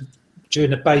that was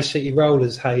during the Bay City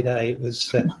Rollers heyday. It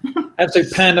was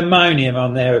absolute pandemonium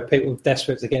on there of people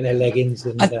desperate to get their leggings.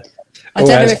 And, I don't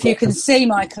know if you can see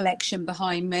my collection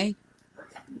behind me.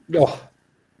 Oh.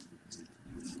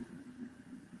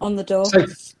 On the door. So,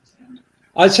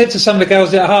 I said to some of the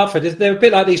girls at Hartford, they're a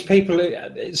bit like these people.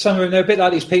 Some of them, they're a bit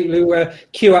like these people who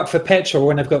queue up for petrol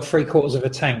when they've got 3/4 of a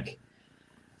tank.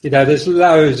 You know, there's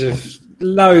loads of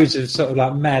sort of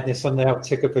like madness on the old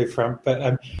Tiki Boo front,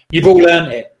 but you've all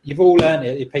learned it. You've all learned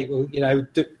it. You people, you know,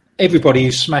 everybody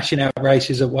who's smashing out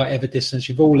races at whatever distance,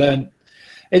 you've all learned.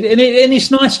 And it's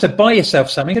nice to buy yourself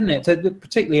something, isn't it?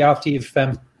 Particularly after you've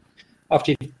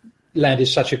landed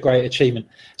such a great achievement.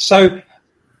 So,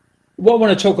 what I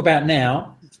want to talk about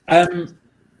now,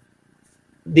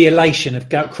 the elation of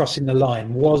crossing the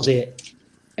line. Was it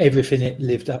everything it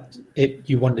lived up?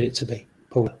 You wanted it to be,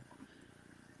 Paula?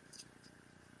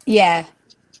 Yeah,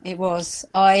 it was.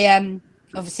 I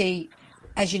obviously,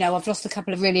 as you know, I've lost a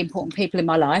couple of really important people in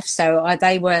my life, so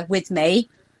they were with me.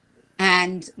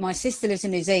 And my sister lives in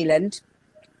New Zealand.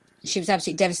 She was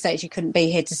absolutely devastated she couldn't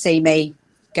be here to see me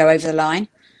go over the line.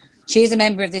 She is a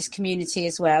member of this community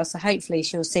as well, so hopefully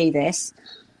she'll see this.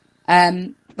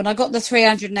 When I got the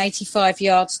 385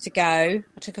 yards to go, I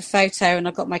took a photo and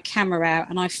I got my camera out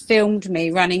and I filmed me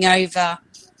running over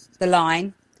the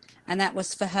line. and that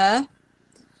was for her.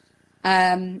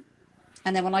 And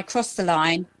then when I crossed the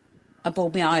line, I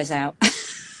bawled my eyes out.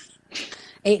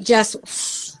 It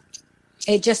just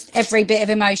every bit of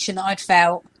emotion that I'd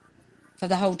felt for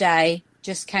the whole day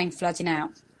just came flooding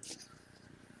out.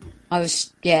 I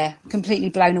was, completely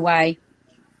blown away.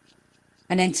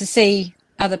 And then to see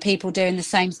other people doing the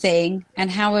same thing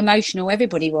and how emotional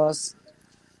everybody was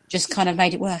just kind of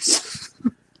made it worse.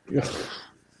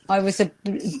 I was a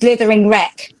blithering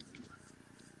wreck.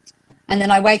 And then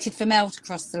I waited for Mel to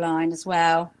cross the line as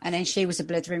well. And then she was a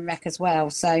blithering wreck as well.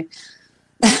 So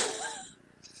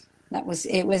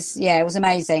it was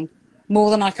amazing.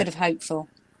 More than I could have hoped for.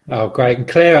 Oh, great. And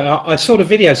Claire, I saw the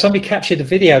video. Somebody captured a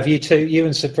video of you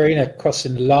and Sabrina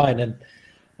crossing the line, and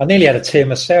I nearly had a tear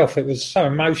myself. It was so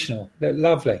emotional. It was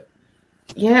lovely.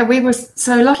 Yeah, we were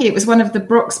so lucky. It was one of the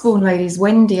Broxbourne ladies,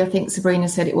 Wendy, I think Sabrina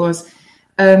said it was,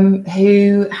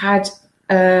 who had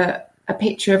a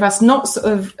picture of us, not sort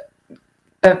of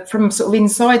from sort of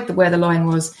inside where the line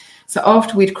was. So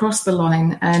after we'd crossed the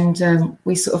line, and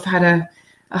we sort of had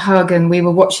a hug, and we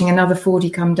were watching another 40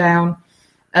 come down.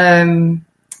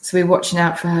 So we were watching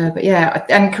out for her. But yeah,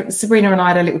 and Sabrina and I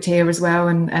had a little tear as well,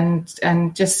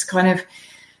 and just kind of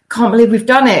can't believe we've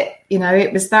done it. You know,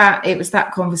 it was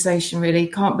that conversation really.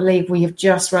 Can't believe we have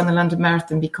just run the London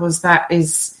Marathon, because that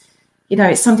is, you know,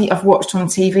 it's something I've watched on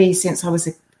TV since I was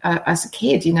as a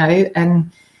kid, you know,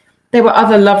 and there were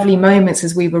other lovely moments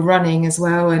as we were running as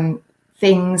well, and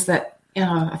things that, you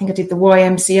know, I think I did the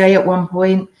YMCA at one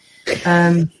point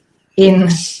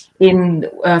in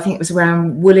I think it was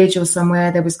around Woolwich or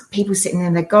somewhere. There was people sitting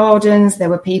in their gardens. There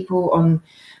were people on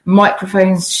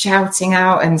microphones shouting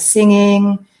out and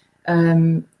singing,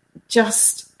 and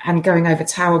going over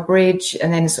Tower Bridge,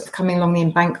 and then sort of coming along the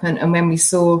embankment. And when we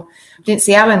didn't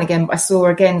see Alan again, but I saw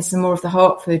again some more of the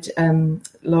Hertford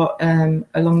lot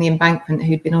along the embankment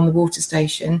who'd been on the water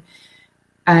station,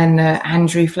 and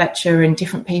Andrew Fletcher and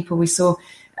different people we saw.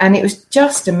 And it was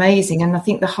just amazing. And I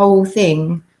think the whole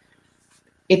thing,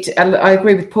 I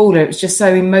agree with Paula, it was just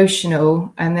so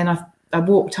emotional. And then I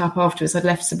walked up afterwards. I'd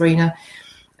left Sabrina,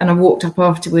 and I walked up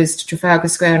afterwards to Trafalgar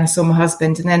Square, and I saw my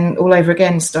husband, and then all over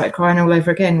again, started crying all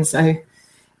over again. So,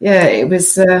 yeah, it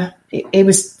was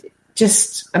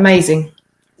just amazing,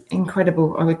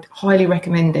 incredible. I would highly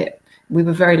recommend it. We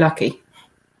were very lucky.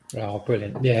 Oh,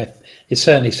 brilliant. Yeah, it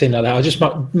certainly seemed like that. I just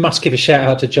must give a shout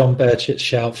out to John Birch at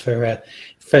Shout for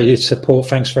your support.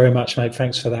 Thanks very much, mate.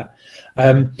 Thanks for that.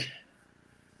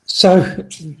 So,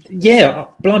 yeah,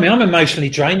 blimey, I'm emotionally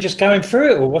drained just going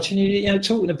through it or watching you,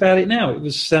 talking about it now. It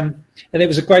was, and it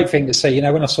was a great thing to see.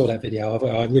 When I saw that video,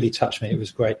 it really touched me. It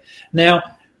was great. Now,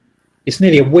 it's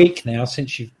nearly a week now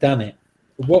since you've done it.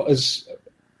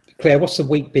 Claire, what's the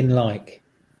week been like?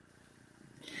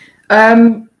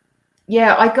 So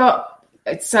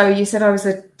you said I was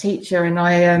a teacher, and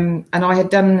I had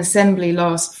done an assembly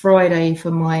last Friday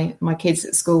for my kids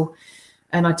at school.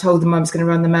 And I told them I was going to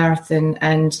run the marathon,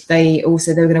 and they were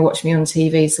going to watch me on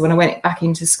TV. So when I went back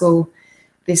into school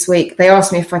this week, they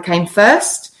asked me if I came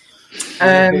first,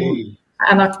 and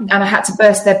I had to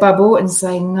burst their bubble and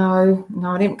say no,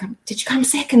 I didn't come. Did you come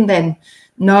second then?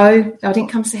 No, I didn't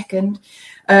come second.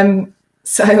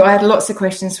 So I had lots of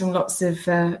questions from lots of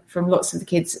the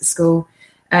kids at school,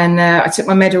 and I took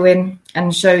my medal in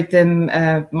and showed them.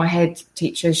 My head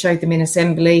teacher showed them in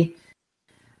assembly.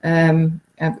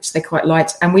 Which they quite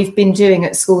liked. And we've been doing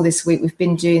at school this week, we've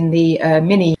been doing the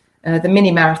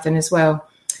mini marathon as well.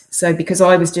 So because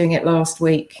I was doing it last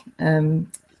week,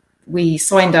 we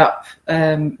signed up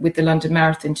with the London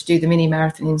Marathon to do the mini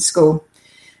marathon in school.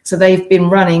 So they've been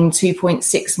running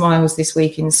 2.6 miles this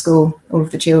week in school, all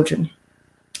of the children.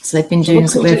 So they've been doing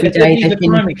sort of every day. They're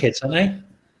primary kids, aren't they?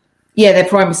 Yeah, they're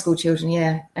primary school children.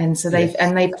 Yeah, and so they've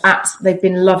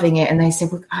been loving it. And they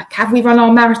said, well, "Have we run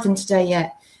our marathon today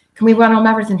yet? Can we run our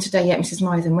marathon today yet, Mrs.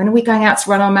 Mythen? When are we going out to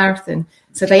run our marathon?"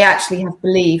 So they actually have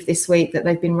believed this week that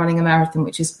they've been running a marathon,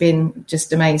 which has been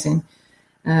just amazing.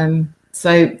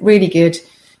 So really good.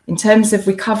 In terms of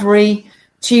recovery,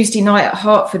 Tuesday night at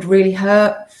Hertford really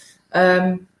hurt.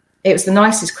 It was the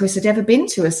nicest Chris had ever been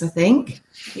to us, I think.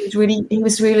 He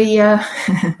was really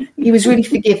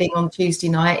forgiving on Tuesday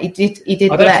night. He did.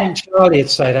 I don't think Charlie would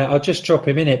say that. I'll just drop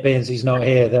him in it, being as he's not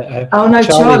here. Oh no,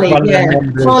 Charlie,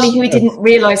 who didn't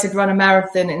realise he'd run a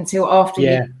marathon until after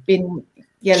he'd been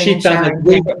yelling and shouting.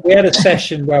 We had a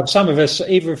session. Well, some of us,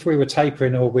 either if we were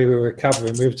tapering or we were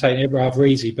recovering, we were taking it rather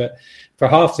easy. But for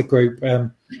half the group,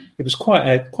 it was quite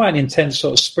an intense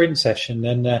sort of sprint session.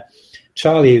 And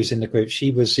Charlie, who's in the group,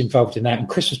 she was involved in that, and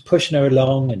Chris was pushing her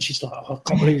along, and she's like, "Oh, I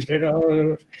can't believe it!"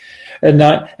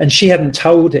 And she hadn't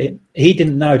told it. He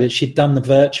didn't know that she'd done the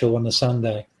virtual on the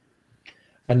Sunday.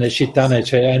 and that she'd done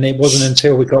it. And it wasn't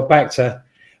until we got back to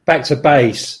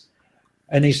base,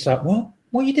 and he's like,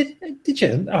 "What you did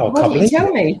you? Oh, I can't believe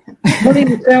tell me. What did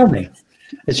you tell me?"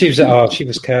 And she was she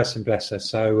was cursing, bless her.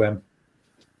 So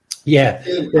yeah,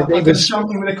 it was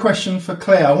jumping with a question for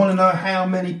Claire. I want to know how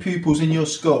many pupils in your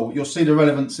school. You'll see the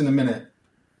relevance in a minute.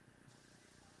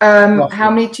 How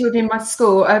many children in my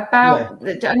school?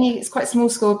 It's quite a small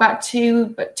school, about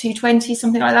 220,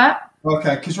 something like that.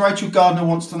 Okay, because Rachel Gardner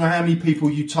wants to know how many people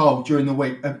you told during the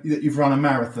week that you've run a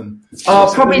marathon.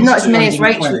 Oh, probably not as many as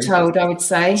Rachel told, I would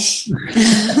say.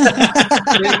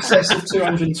 In excess of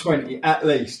 220, at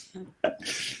least.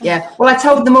 Yeah, well, I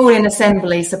told them all in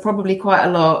assembly, so probably quite a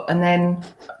lot. And then,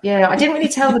 I didn't really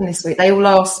tell them this week. They all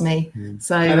asked me.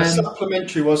 So, and a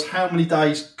supplementary was, how many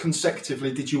days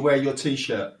consecutively did you wear your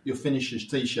T-shirt, your finisher's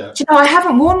T-shirt? Do you know, I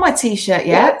haven't worn my T-shirt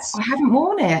yet. What? I haven't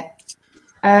worn it.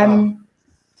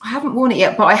 I haven't worn it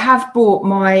yet, but I have bought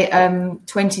my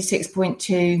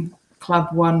 26.2 Club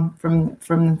one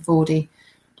from Fordy.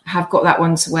 I have got that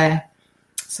one to wear,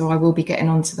 so I will be getting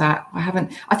onto that.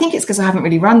 I think it's because I haven't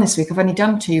really run this week. I've only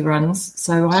done 2 runs,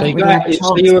 so I haven't really had a chance.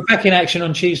 So you were back in action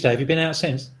on Tuesday. Have you been out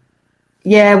since?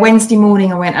 Yeah, Wednesday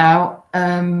morning I went out,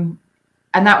 and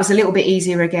that was a little bit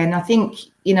easier again. I think,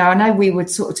 I know we were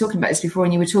sort of talking about this before,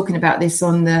 and you were talking about this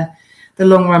on the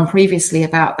long run previously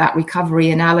about that recovery,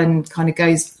 and Alan kind of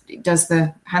does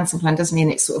the Hansen plan, doesn't he?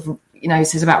 And it's sort of,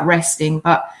 says about resting.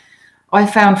 But I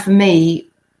found for me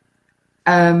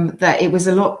that it was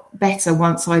a lot better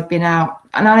once I'd been out.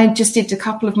 And I just did a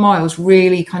couple of miles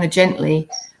really kind of gently,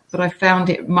 but I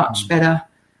found it much better.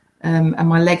 And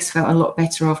my legs felt a lot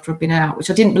better after I'd been out,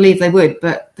 which I didn't believe they would,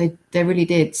 but they really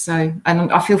did. So,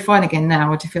 and I feel fine again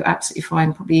now. I do feel absolutely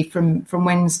fine, probably from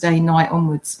Wednesday night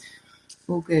onwards.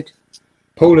 All good.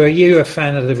 Paula, are you a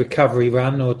fan of the recovery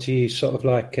run, or do you sort of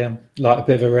like a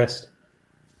bit of a rest?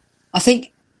 I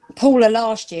think Paula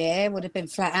last year would have been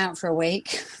flat out for a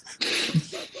week,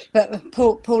 but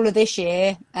Paula this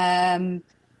year, I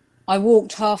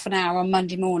walked half an hour on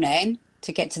Monday morning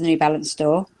to get to the New Balance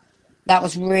store. That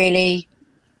was really,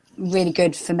 really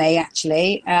good for me,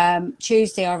 actually.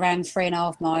 Tuesday, I ran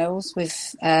 3.5 miles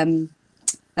with a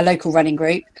local running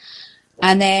group,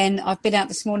 and then I've been out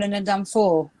this morning and done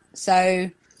 4. So,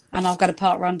 and I've got a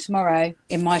park run tomorrow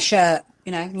in my shirt,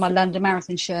 my London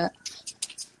Marathon shirt.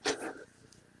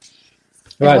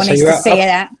 Right, so you're see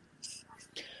that.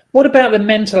 What about the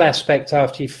mental aspect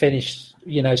after you finished,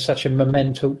 such a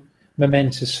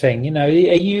momentous thing? Are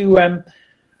you,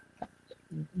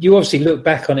 you obviously look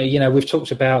back on it, we've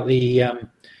talked about the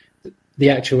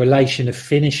actual elation of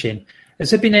finishing. Has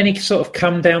there been any sort of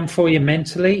come down for you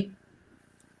mentally?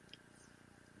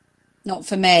 Not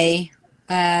for me.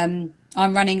 I'm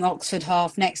running Oxford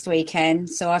Half next weekend,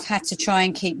 so I've had to try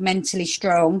and keep mentally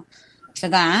strong for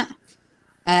that.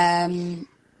 I'm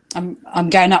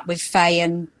going up with Faye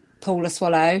and Paula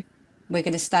Swallow. We're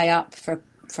going to stay up for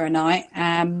a night.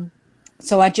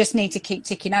 So I just need to keep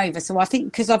ticking over. So I think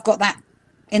because I've got that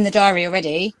in the diary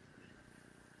already,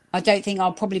 I don't think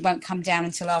probably won't come down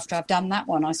until after I've done that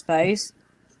one, I suppose.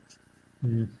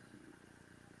 Mm.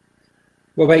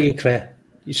 What about you, Claire?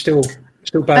 You still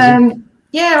buzzing?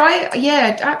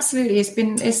 Yeah, absolutely. It's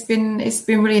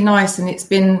been really nice, and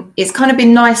it's kind of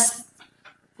been nice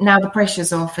now the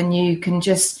pressure's off, and you can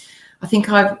just. I think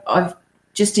I've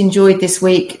just enjoyed this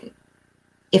week.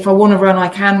 If I want to run, I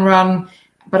can run,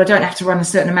 but I don't have to run a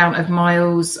certain amount of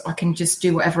miles. I can just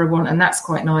do whatever I want, and that's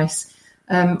quite nice.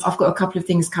 I've got a couple of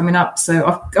things coming up,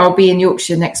 so I'll be in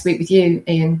Yorkshire next week with you,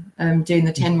 Ian, doing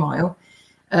the 10 mile.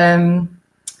 And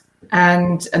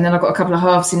then I've got a couple of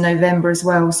halves in November as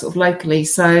well, sort of locally.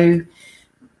 So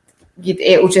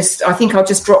it will just, I think I'll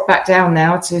just drop back down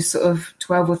now to sort of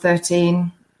 12 or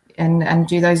 13 and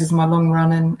do those as my long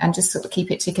run and just sort of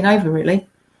keep it ticking over, really.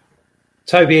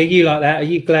 Toby, are you like that? Are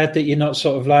you glad that you're not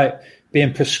sort of like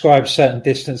being prescribed certain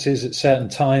distances at certain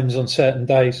times on certain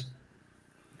days?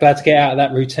 Glad to get out of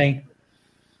that routine?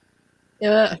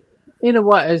 Yeah, in a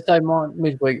way, as though my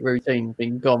midweek routine's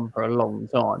been gone for a long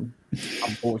time,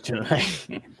 unfortunately.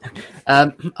 I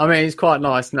mean, it's quite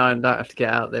nice knowing I don't have to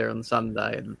get out there on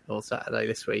Sunday or Saturday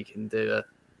this week and do a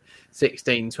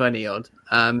 16-20 odd.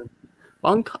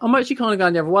 I'm actually kind of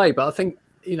going the other way, but I think,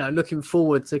 looking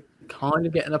forward to kind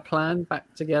of getting a plan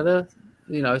back together,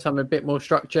 something a bit more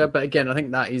structure. But again, I think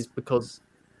that is because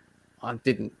I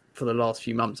didn't, for the last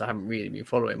few months, I haven't really been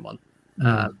following one.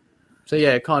 So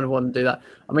yeah, kind of want to do that.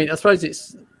 I mean, I suppose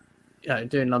it's,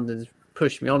 doing London's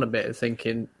pushed me on a bit of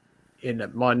thinking,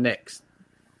 my next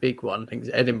big one, I think, is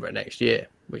Edinburgh next year,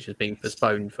 which has been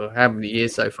postponed for how many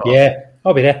years so far. Yeah,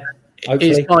 I'll be there.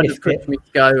 It's kind of pushed me to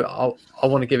go, I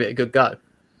want to give it a good go.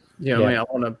 You know what I mean? I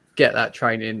want to get that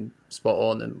training spot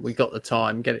on, and we got the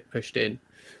time, get it pushed in.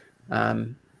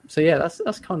 So yeah,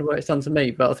 that's kind of what it's done to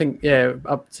me. But I think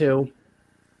up till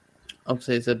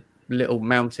obviously there's a little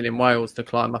mountain in Wales to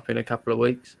climb up in a couple of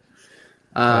weeks.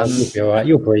 You'll be all right.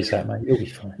 You'll breeze that, mate. You'll be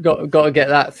fine. Got to get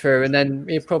that through, and then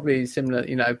probably similar,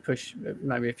 push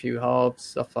maybe a few halves,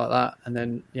 stuff like that, and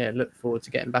then look forward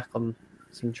to getting back on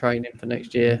some training for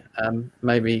next year.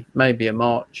 Maybe a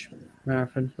March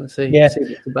marathon. Let's see. Yeah. See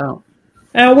what it's about.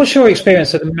 What's your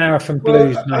experience of the marathon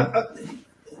blues, mate?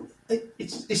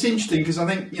 It's interesting because I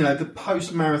think the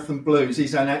post-marathon blues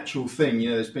is an actual thing.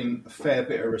 There's been a fair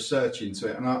bit of research into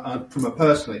it, and I, from a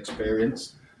personal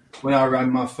experience, when I ran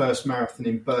my first marathon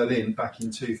in Berlin back in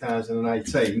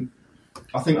 2018,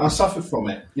 I think I suffered from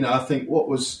it. I think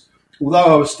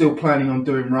although I was still planning on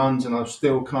doing runs and I was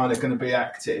still kind of going to be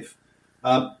active,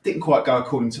 didn't quite go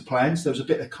according to plans. There was a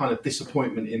bit of kind of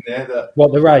disappointment in there.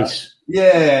 The race?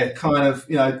 Yeah, kind of,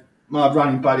 my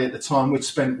running buddy at the time, we'd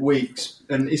spent weeks,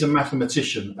 and he's a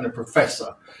mathematician and a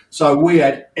professor. So we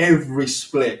had every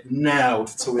split nailed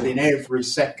to within every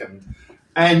second.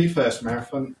 And your first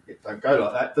marathon, it don't go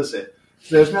like that, does it?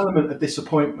 So there's an element of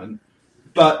disappointment.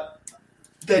 But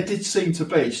there did seem to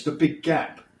be just a big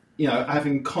gap,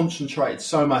 having concentrated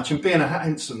so much and being a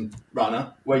Hanson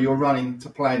runner where you're running to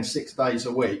plan 6 days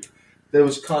a week. There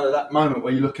was kind of that moment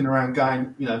where you're looking around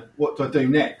going, what do I do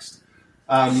next?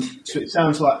 So it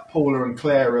sounds like Paula and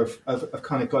Claire have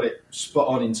kind of got it spot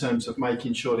on in terms of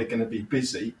making sure they're going to be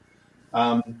busy.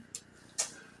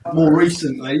 More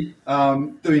recently,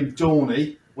 doing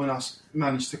Dorney, when I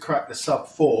managed to crack the sub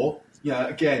 4,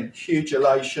 again, huge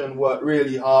elation, worked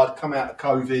really hard, come out of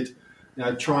COVID,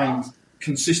 trained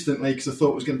consistently because I thought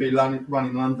it was going to be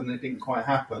running London and it didn't quite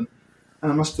happen.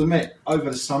 And I must admit, over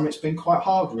the summer, it's been quite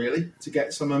hard, really, to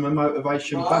get some of my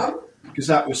motivation back because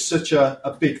that was such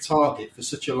a big target for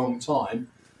such a long time.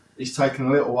 It's taken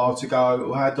a little while to go,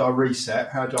 well, how do I reset?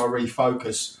 How do I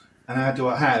refocus? And how do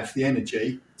I have the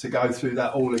energy to go through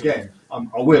that all again? I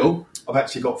will. I've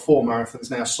actually got 4 marathons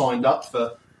now signed up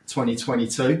for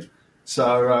 2022.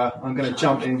 So I'm going to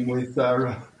jump in with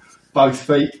both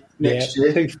feet next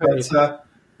year. But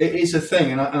it is a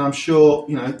thing. And I'm sure,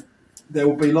 there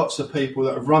will be lots of people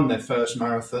that have run their first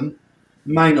marathon,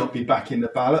 may not be back in the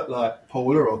ballot like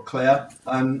Paula or Claire.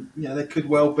 And, they could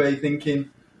well be thinking,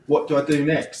 what do I do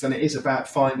next? And it is about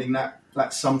finding that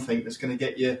something that's going to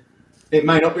get you. It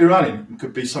may not be running. It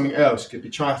could be something else. It could be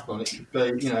triathlon. It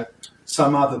could be,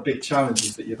 some other big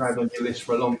challenges that you've had on your list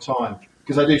for a long time.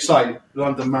 Because I do say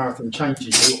London Marathon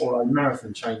changes you, or a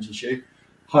marathon changes you.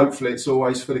 Hopefully, it's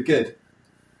always for the good.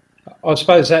 I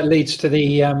suppose that leads to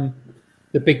the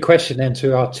big question then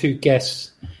to our 2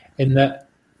 guests in that,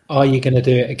 are you going to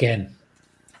do it again?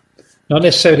 Not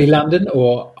necessarily London,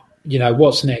 or,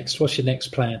 what's next? What's your next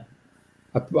plan?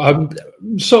 I'm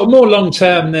sort of more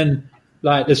long-term than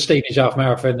like the Stevenage Half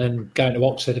Marathon and going to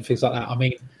Oxford and things like that. I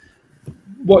mean,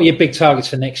 what are your big targets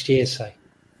for next year, say?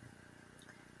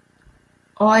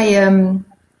 I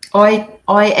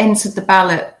entered the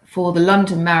ballot for the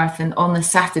London Marathon on the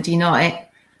Saturday night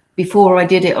before I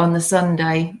did it on the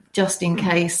Sunday, just in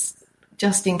case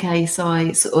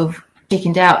I sort of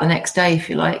chickened out the next day, if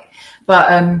you like.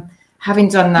 But having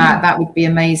done that, that would be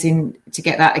amazing to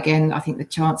get that again. I think the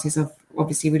chances are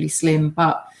obviously really slim,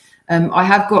 but I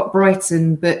have got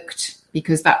Brighton booked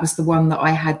because that was the one that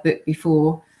I had booked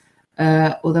before.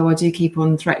 Although I do keep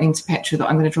on threatening to Petra that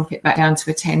I'm going to drop it back down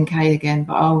to a 10K again,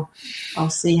 but I'll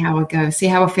see how I go, see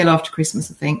how I feel after Christmas,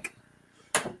 I think.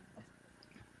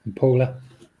 And Paula?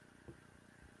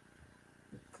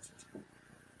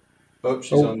 Oh,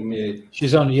 she's on mute.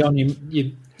 She's on.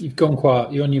 You've gone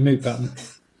quiet. You're on your mute button.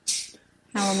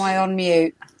 How am I on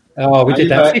mute? Oh, we did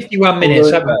that. 51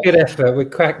 minutes. That was a good effort. We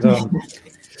cracked on.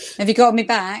 Have you got me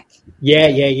back? Yeah,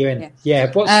 you're in.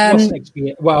 Yeah. What's next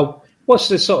year? Well, what's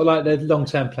the sort of like the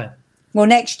long-term plan? Well,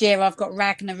 next year I've got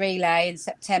Ragnar Relay in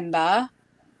September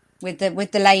with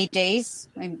the ladies.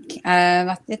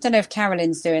 I don't know if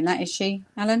Carolyn's doing that. Is she,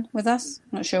 Alan, with us?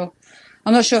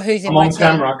 I'm not sure who's in my team.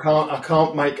 I'm on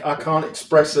camera. I can't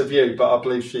express a view, but I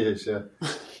believe she is. Yeah.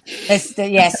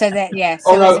 So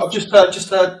no, I've just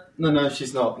heard. No,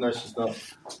 she's not. No, she's not.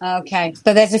 Okay,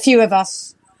 so there's a few of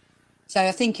us. So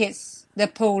I think it's the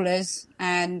Paulas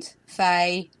and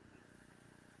Faye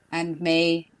and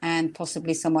me and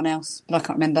possibly someone else, but I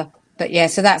can't remember. But yeah,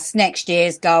 so that's next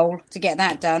year's goal to get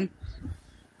that done.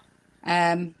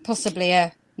 Possibly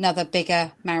another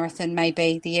bigger marathon,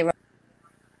 maybe the year.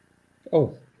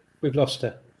 Oh, we've lost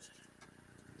her.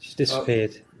 She's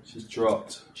disappeared. She's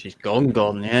dropped. She's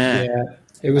gone, yeah. Yeah.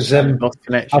 It was. I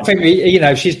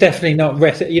think she's definitely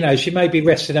not. She may be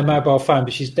resting her mobile phone,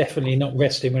 but she's definitely not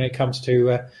resting when it comes to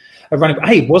a running.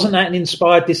 Hey, wasn't that an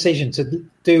inspired decision to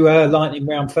do a lightning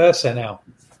round first? Then Al?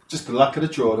 Just the luck of the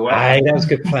draw. Hey, that was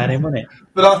good planning, wasn't it?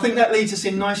 But I think that leads us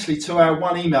in nicely to our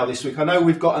one email this week. I know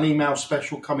we've got an email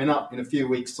special coming up in a few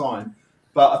weeks' time,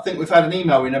 but I think we've had an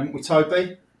email in, haven't we,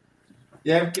 Toby?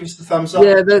 Yeah, give us the thumbs up.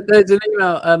 Yeah, there's an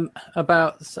email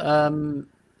about running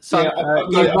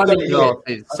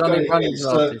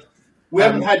glasses. We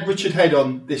haven't had Richard Head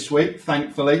on this week,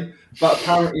 thankfully, but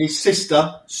apparently his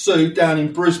sister, Sue, down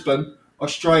in Brisbane,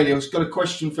 Australia, has got a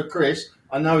question for Chris.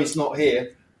 I know he's not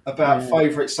here, about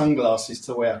favourite sunglasses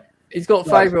to wear. He's got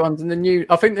favourite ones, and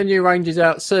I think the new range is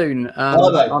out soon.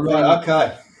 Are they? Right,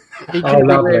 okay. He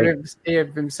couldn't be here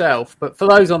himself, but for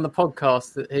those on the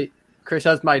podcast, Chris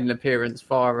has made an appearance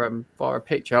via a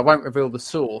picture. I won't reveal the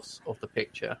source of the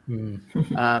picture,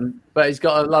 but he's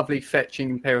got a lovely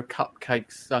fetching pair of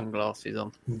cupcake sunglasses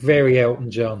on. Very Elton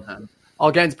John.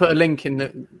 I'll get him to put a link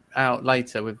out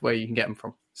later with where you can get them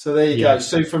from. So there you go.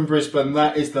 Sue from Brisbane,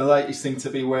 that is the latest thing to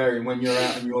be wearing when you're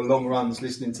out on your long runs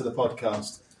listening to the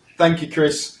podcast. Thank you,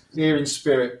 Chris. Here in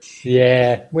spirit.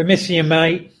 Yeah, we're missing you,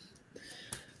 mate.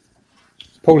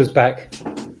 Paula's back.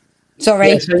 Sorry.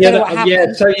 You were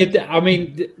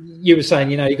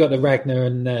saying, you got the Ragnar,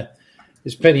 and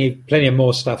there's plenty of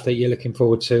more stuff that you're looking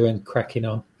forward to and cracking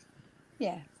on.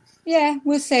 Yeah,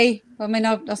 we'll see. I mean,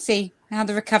 I'll see how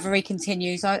the recovery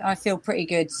continues. I feel pretty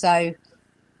good, so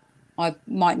I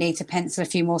might need to pencil a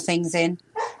few more things in.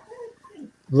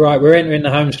 Right, we're entering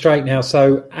the home straight now.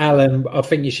 So, Alan, I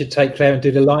think you should take Claire and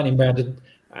do the lightning round.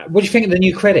 What do you think of the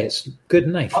new credits? Good,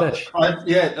 aren't they? Flash.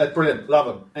 They're brilliant. Love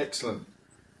them. Excellent.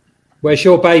 Well, it's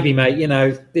your baby, mate.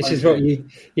 This is what this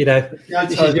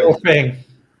is your thing.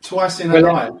 Twice in a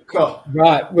night.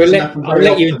 Right, I'll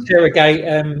let you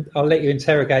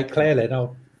interrogate Claire then.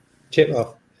 I'll chip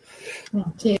off.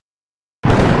 Oh, dear.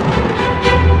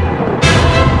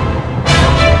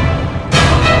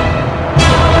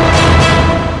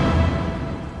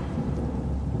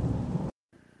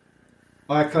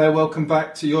 Hi, Claire. Welcome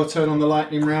back to your turn on the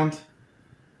lightning round.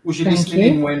 Was you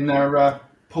listening in when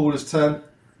Paula's turn?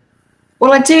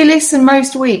 Well, I do listen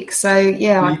most weeks, so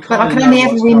but I can only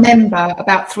ever remember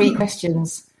about 3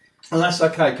 questions. And that's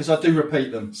okay, because I do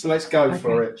repeat them. So let's go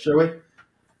for it, shall we?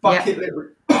 Bucket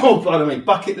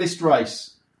list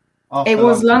race. It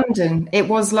was London. I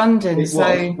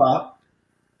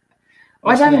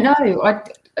don't know.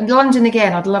 London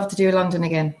again. I'd love to do London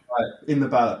again. Right, in the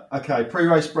ballot. Okay,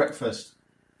 pre-race breakfast.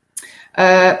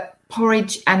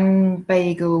 Porridge and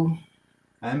bagel.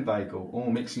 Oh,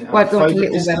 mixing it up. Well, like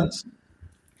Favourite distance?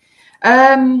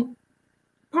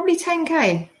 Probably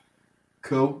 10k.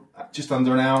 Cool. Just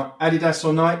under an hour. Adidas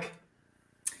or Nike?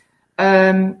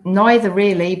 Neither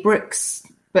really. Brooks,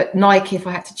 but Nike if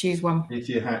I had to choose one. If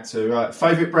you had to, right.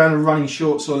 Favourite brand of running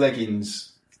shorts or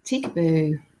leggings?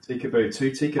 Teekaboo. 2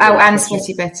 Teekaboo. Oh, and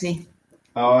Sweaty Betty.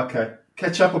 Oh, okay.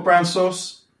 Ketchup or brown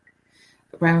sauce?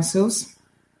 Brown sauce.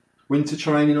 Winter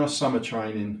training or summer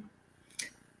training?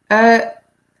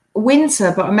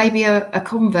 Winter, but maybe a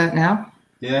convert now.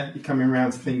 Yeah, you're coming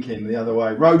around to thinking the other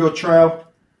way. Road or trail?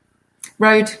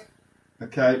 Road.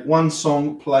 Okay, one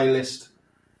song, playlist.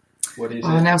 What is it?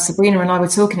 Now Sabrina and I were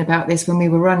talking about this when we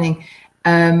were running.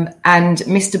 And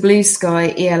Mr. Blue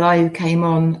Sky, ELO, came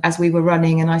on as we were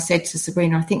running. And I said to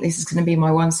Sabrina, I think this is going to be my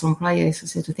one song playlist. I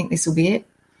said, I think this will be it.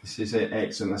 This is it.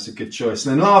 Excellent. That's a good choice.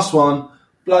 And then last one,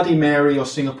 Bloody Mary or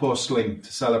Singapore Sling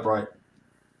to celebrate?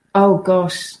 Oh,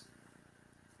 gosh.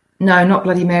 No, not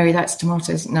Bloody Mary. That's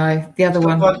tomatoes. No, the other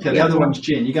one. Vodka. The other one's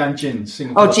gin. You're going gin.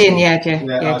 Singapore gin. Sling. Yeah,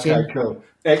 okay, gin. Cool.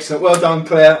 Excellent. Well done,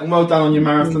 Claire. And well done on your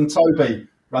marathon, Toby.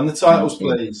 Run the titles,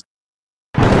 please.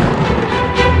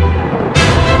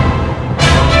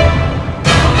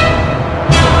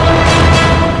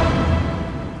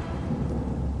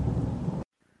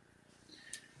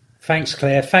 Thanks,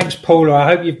 Claire. Thanks, Paula. I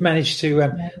hope you've managed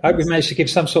to give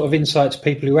some sort of insight to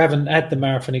people who haven't had the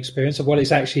marathon experience of what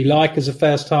it's actually like as a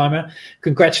first timer.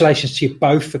 Congratulations to you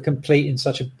both for completing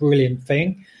such a brilliant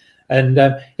thing, and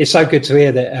it's so good to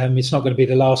hear that it's not going to be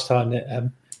the last time that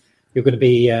you're going to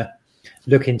be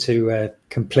looking to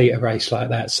complete a race like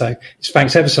that. So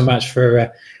thanks ever so much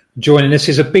for joining us.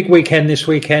 It's a big weekend this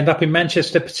weekend up in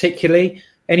Manchester, particularly.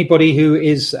 Anybody who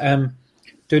is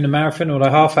doing the marathon or the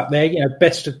half up there,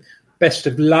 best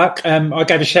of luck. I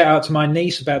gave a shout out to my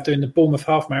niece about doing the Bournemouth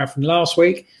half marathon last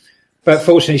week, but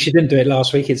fortunately she didn't do it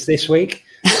last week. It's this week,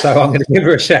 so I'm going to give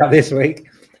her a shout this week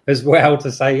as well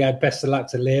to say best of luck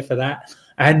to Leah for that.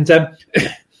 And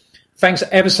thanks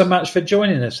ever so much for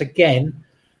joining us again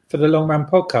for the Long Run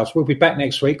podcast. We'll be back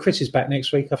next week. Chris is back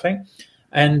next week, I think.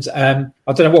 And I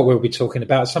don't know what we'll be talking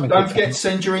about. Don't forget to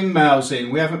send your emails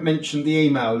in. We haven't mentioned the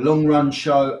email,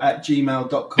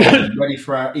 longrunshow@gmail.com. Ready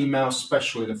for our email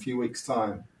special in a few weeks'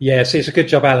 time. Yeah, so it's a good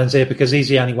job Alan's here because he's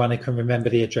the only one who can remember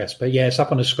the address. But yeah, it's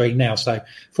up on the screen now. So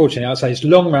fortunately, I'd say it's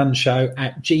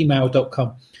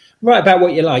longrunshow@gmail.com. Write about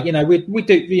what you like. We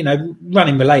do,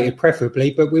 running related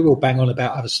preferably, but we will bang on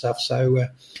about other stuff. So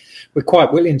we're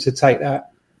quite willing to take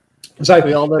that. So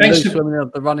we are the loose women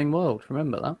of the running world.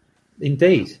 Remember that?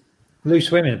 Indeed. Loose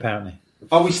women, apparently.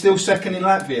 Are we still second in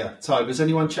Latvia, Tobe? Has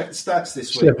anyone checked the stats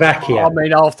this week? Slovakia. I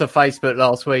mean, after Facebook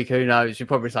last week, who knows? You're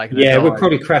probably taking we'll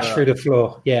probably crash through the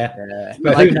floor. Yeah.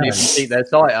 But who knows? Even keep their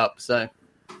site up, so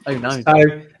who knows?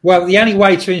 So, well, the only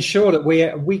way to ensure that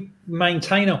we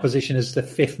maintain our position as the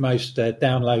 5th most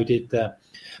downloaded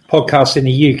podcast in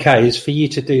the UK is for you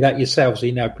to do that yourselves.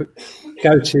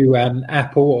 Go to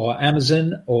Apple or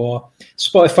Amazon or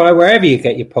Spotify, wherever you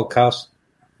get your podcasts,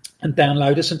 and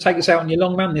download us and take us out on your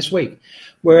long run this week,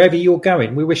 wherever you're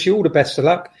going. We wish you all the best of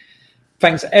luck.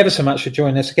 Thanks ever so much for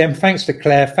joining us again. Thanks to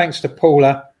Claire. Thanks to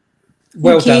Paula.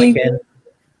 Well done again.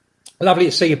 Lovely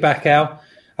to see you back, Al.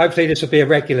 Hopefully this will be a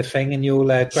regular thing and you'll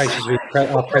grace us with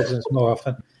our presence more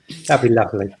often. That'd be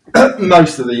lovely.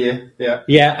 Most of the year, yeah.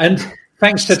 Yeah, and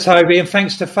thanks to Toby and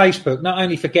thanks to Facebook, not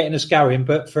only for getting us going,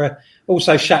 but for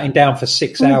also shutting down for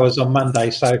 6 hours on Monday.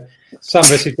 So some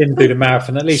of us who didn't do the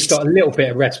marathon at least got a little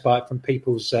bit of respite from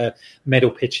people's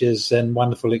medal pictures and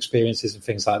wonderful experiences and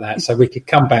things like that. So we could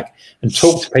come back and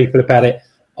talk to people about it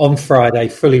on Friday,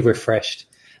 fully refreshed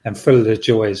and full of the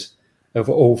joys of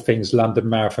all things London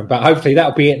Marathon. But hopefully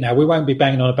that'll be it now. We won't be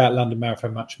banging on about London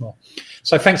Marathon much more.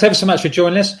 So thanks ever so much for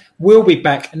joining us. We'll be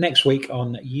back next week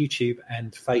on YouTube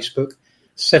and Facebook,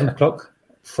 7 o'clock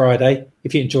Friday.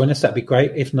 If you can join us, that'd be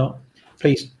great. If not,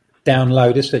 please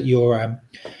download us at your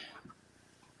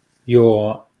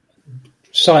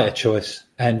site of choice,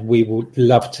 and we would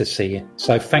love to see you.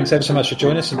 So thanks ever so much for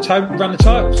joining us, and Tobe, run the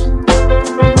titles.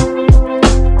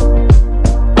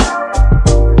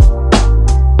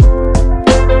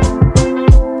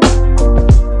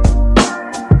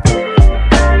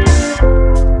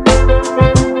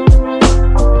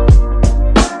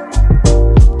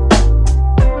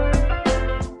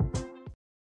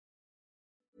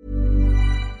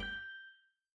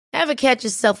 Ever catch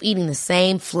yourself eating the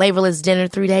same flavorless dinner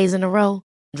 3 days in a row?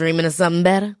 Dreaming of something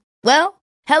better? Well,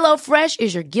 HelloFresh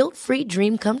is your guilt-free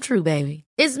dream come true, baby.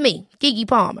 It's me, Keke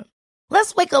Palmer.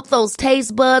 Let's wake up those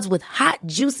taste buds with hot,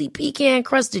 juicy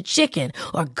pecan-crusted chicken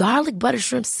or garlic butter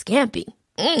shrimp scampi.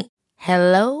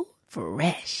 Hello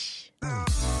Fresh.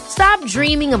 Stop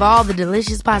dreaming of all the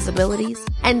delicious possibilities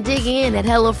and dig in at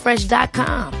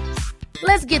HelloFresh.com.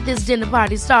 Let's get this dinner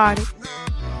party started.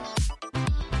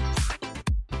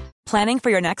 Planning for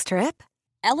your next trip?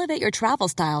 Elevate your travel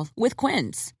style with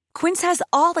Quince. Quince has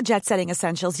all the jet-setting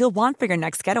essentials you'll want for your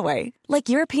next getaway, like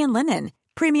European linen,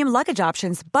 premium luggage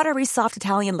options, buttery soft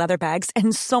Italian leather bags,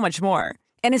 and so much more.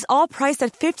 And is all priced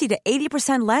at 50 to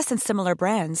 80% less than similar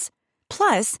brands.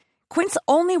 Plus, Quince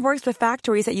only works with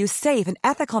factories that use safe and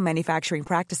ethical manufacturing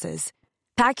practices.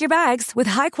 Pack your bags with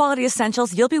high-quality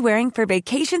essentials you'll be wearing for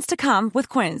vacations to come with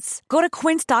Quince. Go to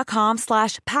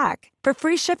quince.com/pack for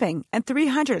free shipping and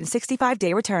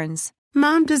 365-day returns.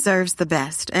 Mom deserves the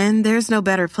best, and there's no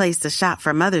better place to shop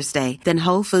for Mother's Day than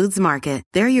Whole Foods Market.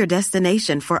 They're your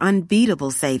destination for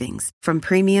unbeatable savings, from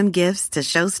premium gifts to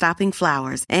show-stopping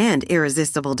flowers and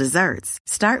irresistible desserts.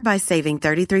 Start by saving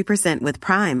 33% with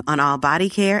Prime on all body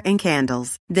care and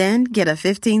candles. Then get a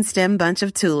 15-stem bunch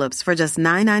of tulips for just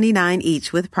 $9.99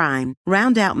 each with Prime.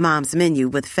 Round out Mom's menu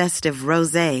with festive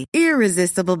rosé,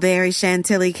 irresistible berry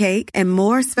chantilly cake, and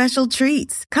more special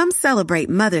treats. Come celebrate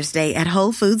Mother's Day at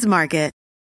Whole Foods Market.